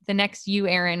I'm the next you,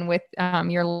 Aaron, with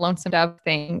your Lonesome Dove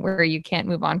thing where you can't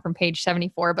move on from page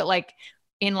 74, but like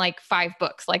in like 5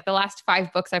 books, like the last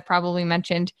 5 books I've probably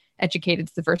mentioned.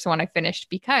 Educated's the first one I finished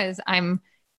because I'm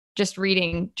just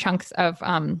reading chunks of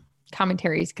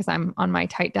commentaries because I'm on my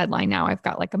tight deadline now. I've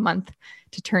got like a month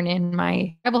to turn in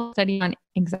my Bible study on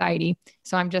anxiety.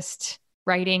 So I'm just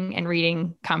writing and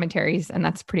reading commentaries, and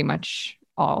that's pretty much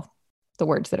all the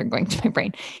words that are going to my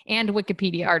brain, and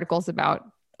Wikipedia articles about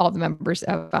all the members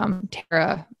of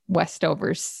Tara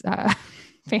Westover's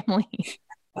family.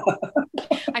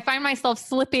 I find myself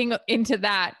slipping into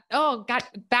that. Oh, God,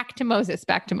 back to Moses,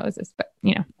 but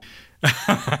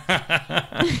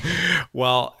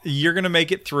Well, you're going to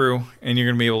make it through, and you're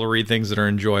going to be able to read things that are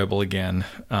enjoyable again.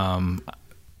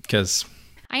 Because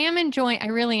I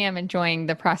really am enjoying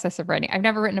the process of writing. I've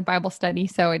never written a Bible study,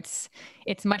 so it's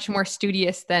much more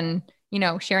studious than,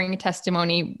 sharing a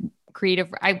testimony,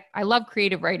 creative. I love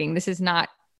creative writing. This is not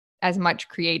as much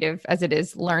creative as it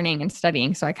is learning and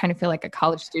studying. So I kind of feel like a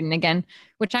college student again,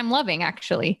 which I'm loving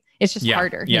actually. It's just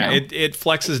harder. Yeah. It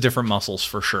flexes different muscles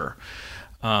for sure.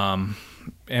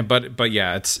 But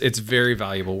yeah, it's very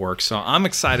valuable work. So I'm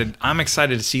excited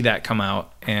to see that come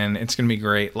out, and it's going to be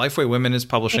great. Lifeway Women is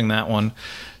publishing that one.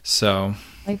 So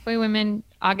Lifeway Women,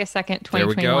 August 2nd,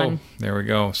 2021. There we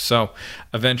go. So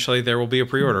eventually there will be a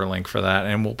pre-order link for that,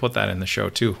 and we'll put that in the show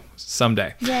too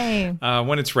someday. Yay.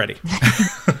 When it's ready.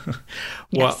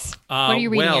 Yes. What are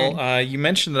you reading? You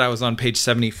mentioned that I was on page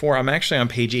 74. I'm actually on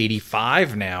page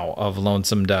 85 now of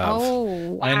Lonesome Dove.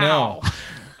 Oh, wow. I know.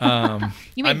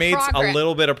 I made a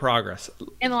little bit of progress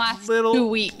in the last 2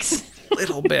 weeks.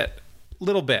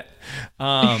 little bit.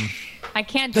 I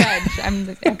can't judge.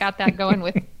 I got that going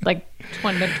with like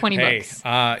 20 books.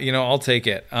 I'll take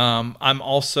it. I'm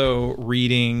also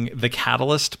reading The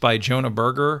Catalyst by Jonah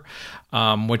Berger,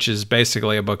 which is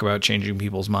basically a book about changing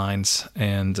people's minds.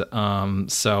 And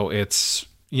so it's,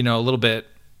 a little bit,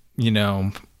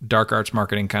 dark arts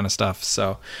marketing kind of stuff.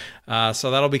 So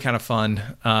that'll be kind of fun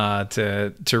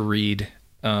to read.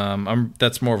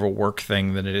 That's more of a work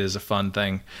thing than it is a fun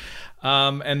thing.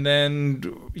 And then,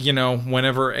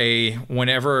 whenever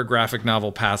a graphic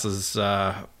novel passes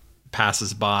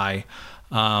by,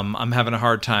 I'm having a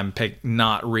hard time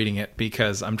not reading it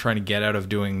because I'm trying to get out of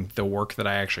doing the work that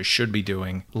I actually should be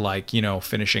doing, like,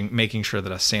 making sure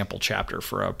that a sample chapter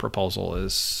for a proposal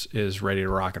is ready to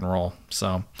rock and roll.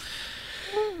 So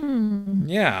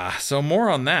yeah, so more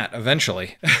on that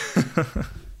eventually.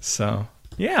 So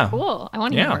yeah, cool. I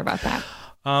want to hear more about that.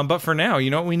 But for now, you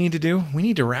know what we need to do? We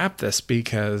need to wrap this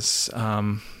because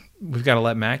we've got to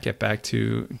let Matt get back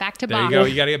to Bach. There you go.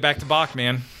 You got to get back to Bach,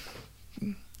 man.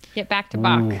 Get back to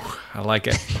Bach. Ooh, I like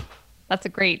it. That's a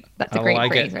great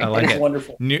phrase. I like it.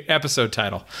 Wonderful. New episode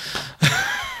title.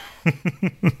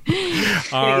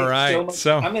 All right.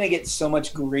 So I'm going to get so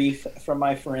much grief from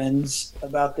my friends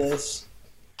about this.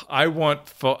 I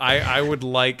would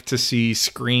like to see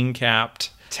screen capped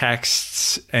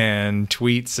texts and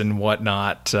tweets and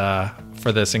whatnot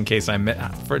for this in case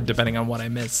depending on what I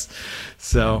miss.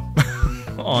 So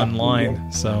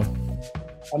online. So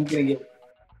I'm going to get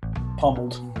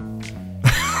pummeled.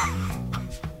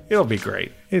 It'll be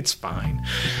great. It's fine.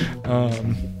 All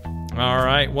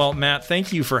right. Well, Matt,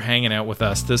 thank you for hanging out with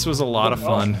us. This was a lot of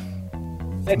fun.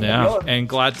 And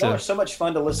glad to. Y'all are so much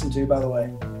fun to listen to, by the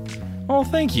way. Oh,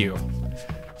 thank you.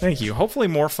 Thank you. Hopefully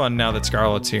more fun now that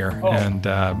Scarlett's here. Oh, and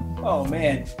oh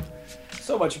man,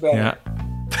 so much better.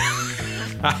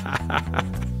 Yeah.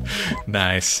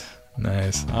 Nice.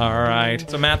 All right.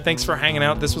 So Matt, thanks for hanging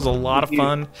out. This was a lot of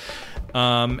fun.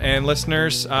 And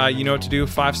listeners, you know what to do.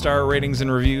 5-star ratings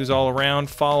and reviews all around.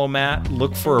 Follow Matt.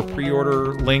 Look for a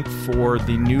pre-order link for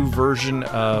the new version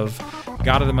of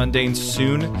God of the Mundane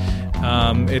soon.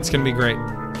 It's going to be great.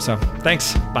 So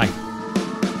thanks. Bye.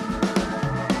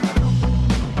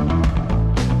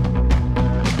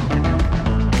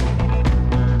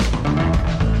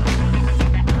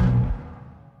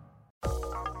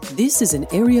 This is an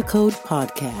Area Code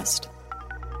Podcast.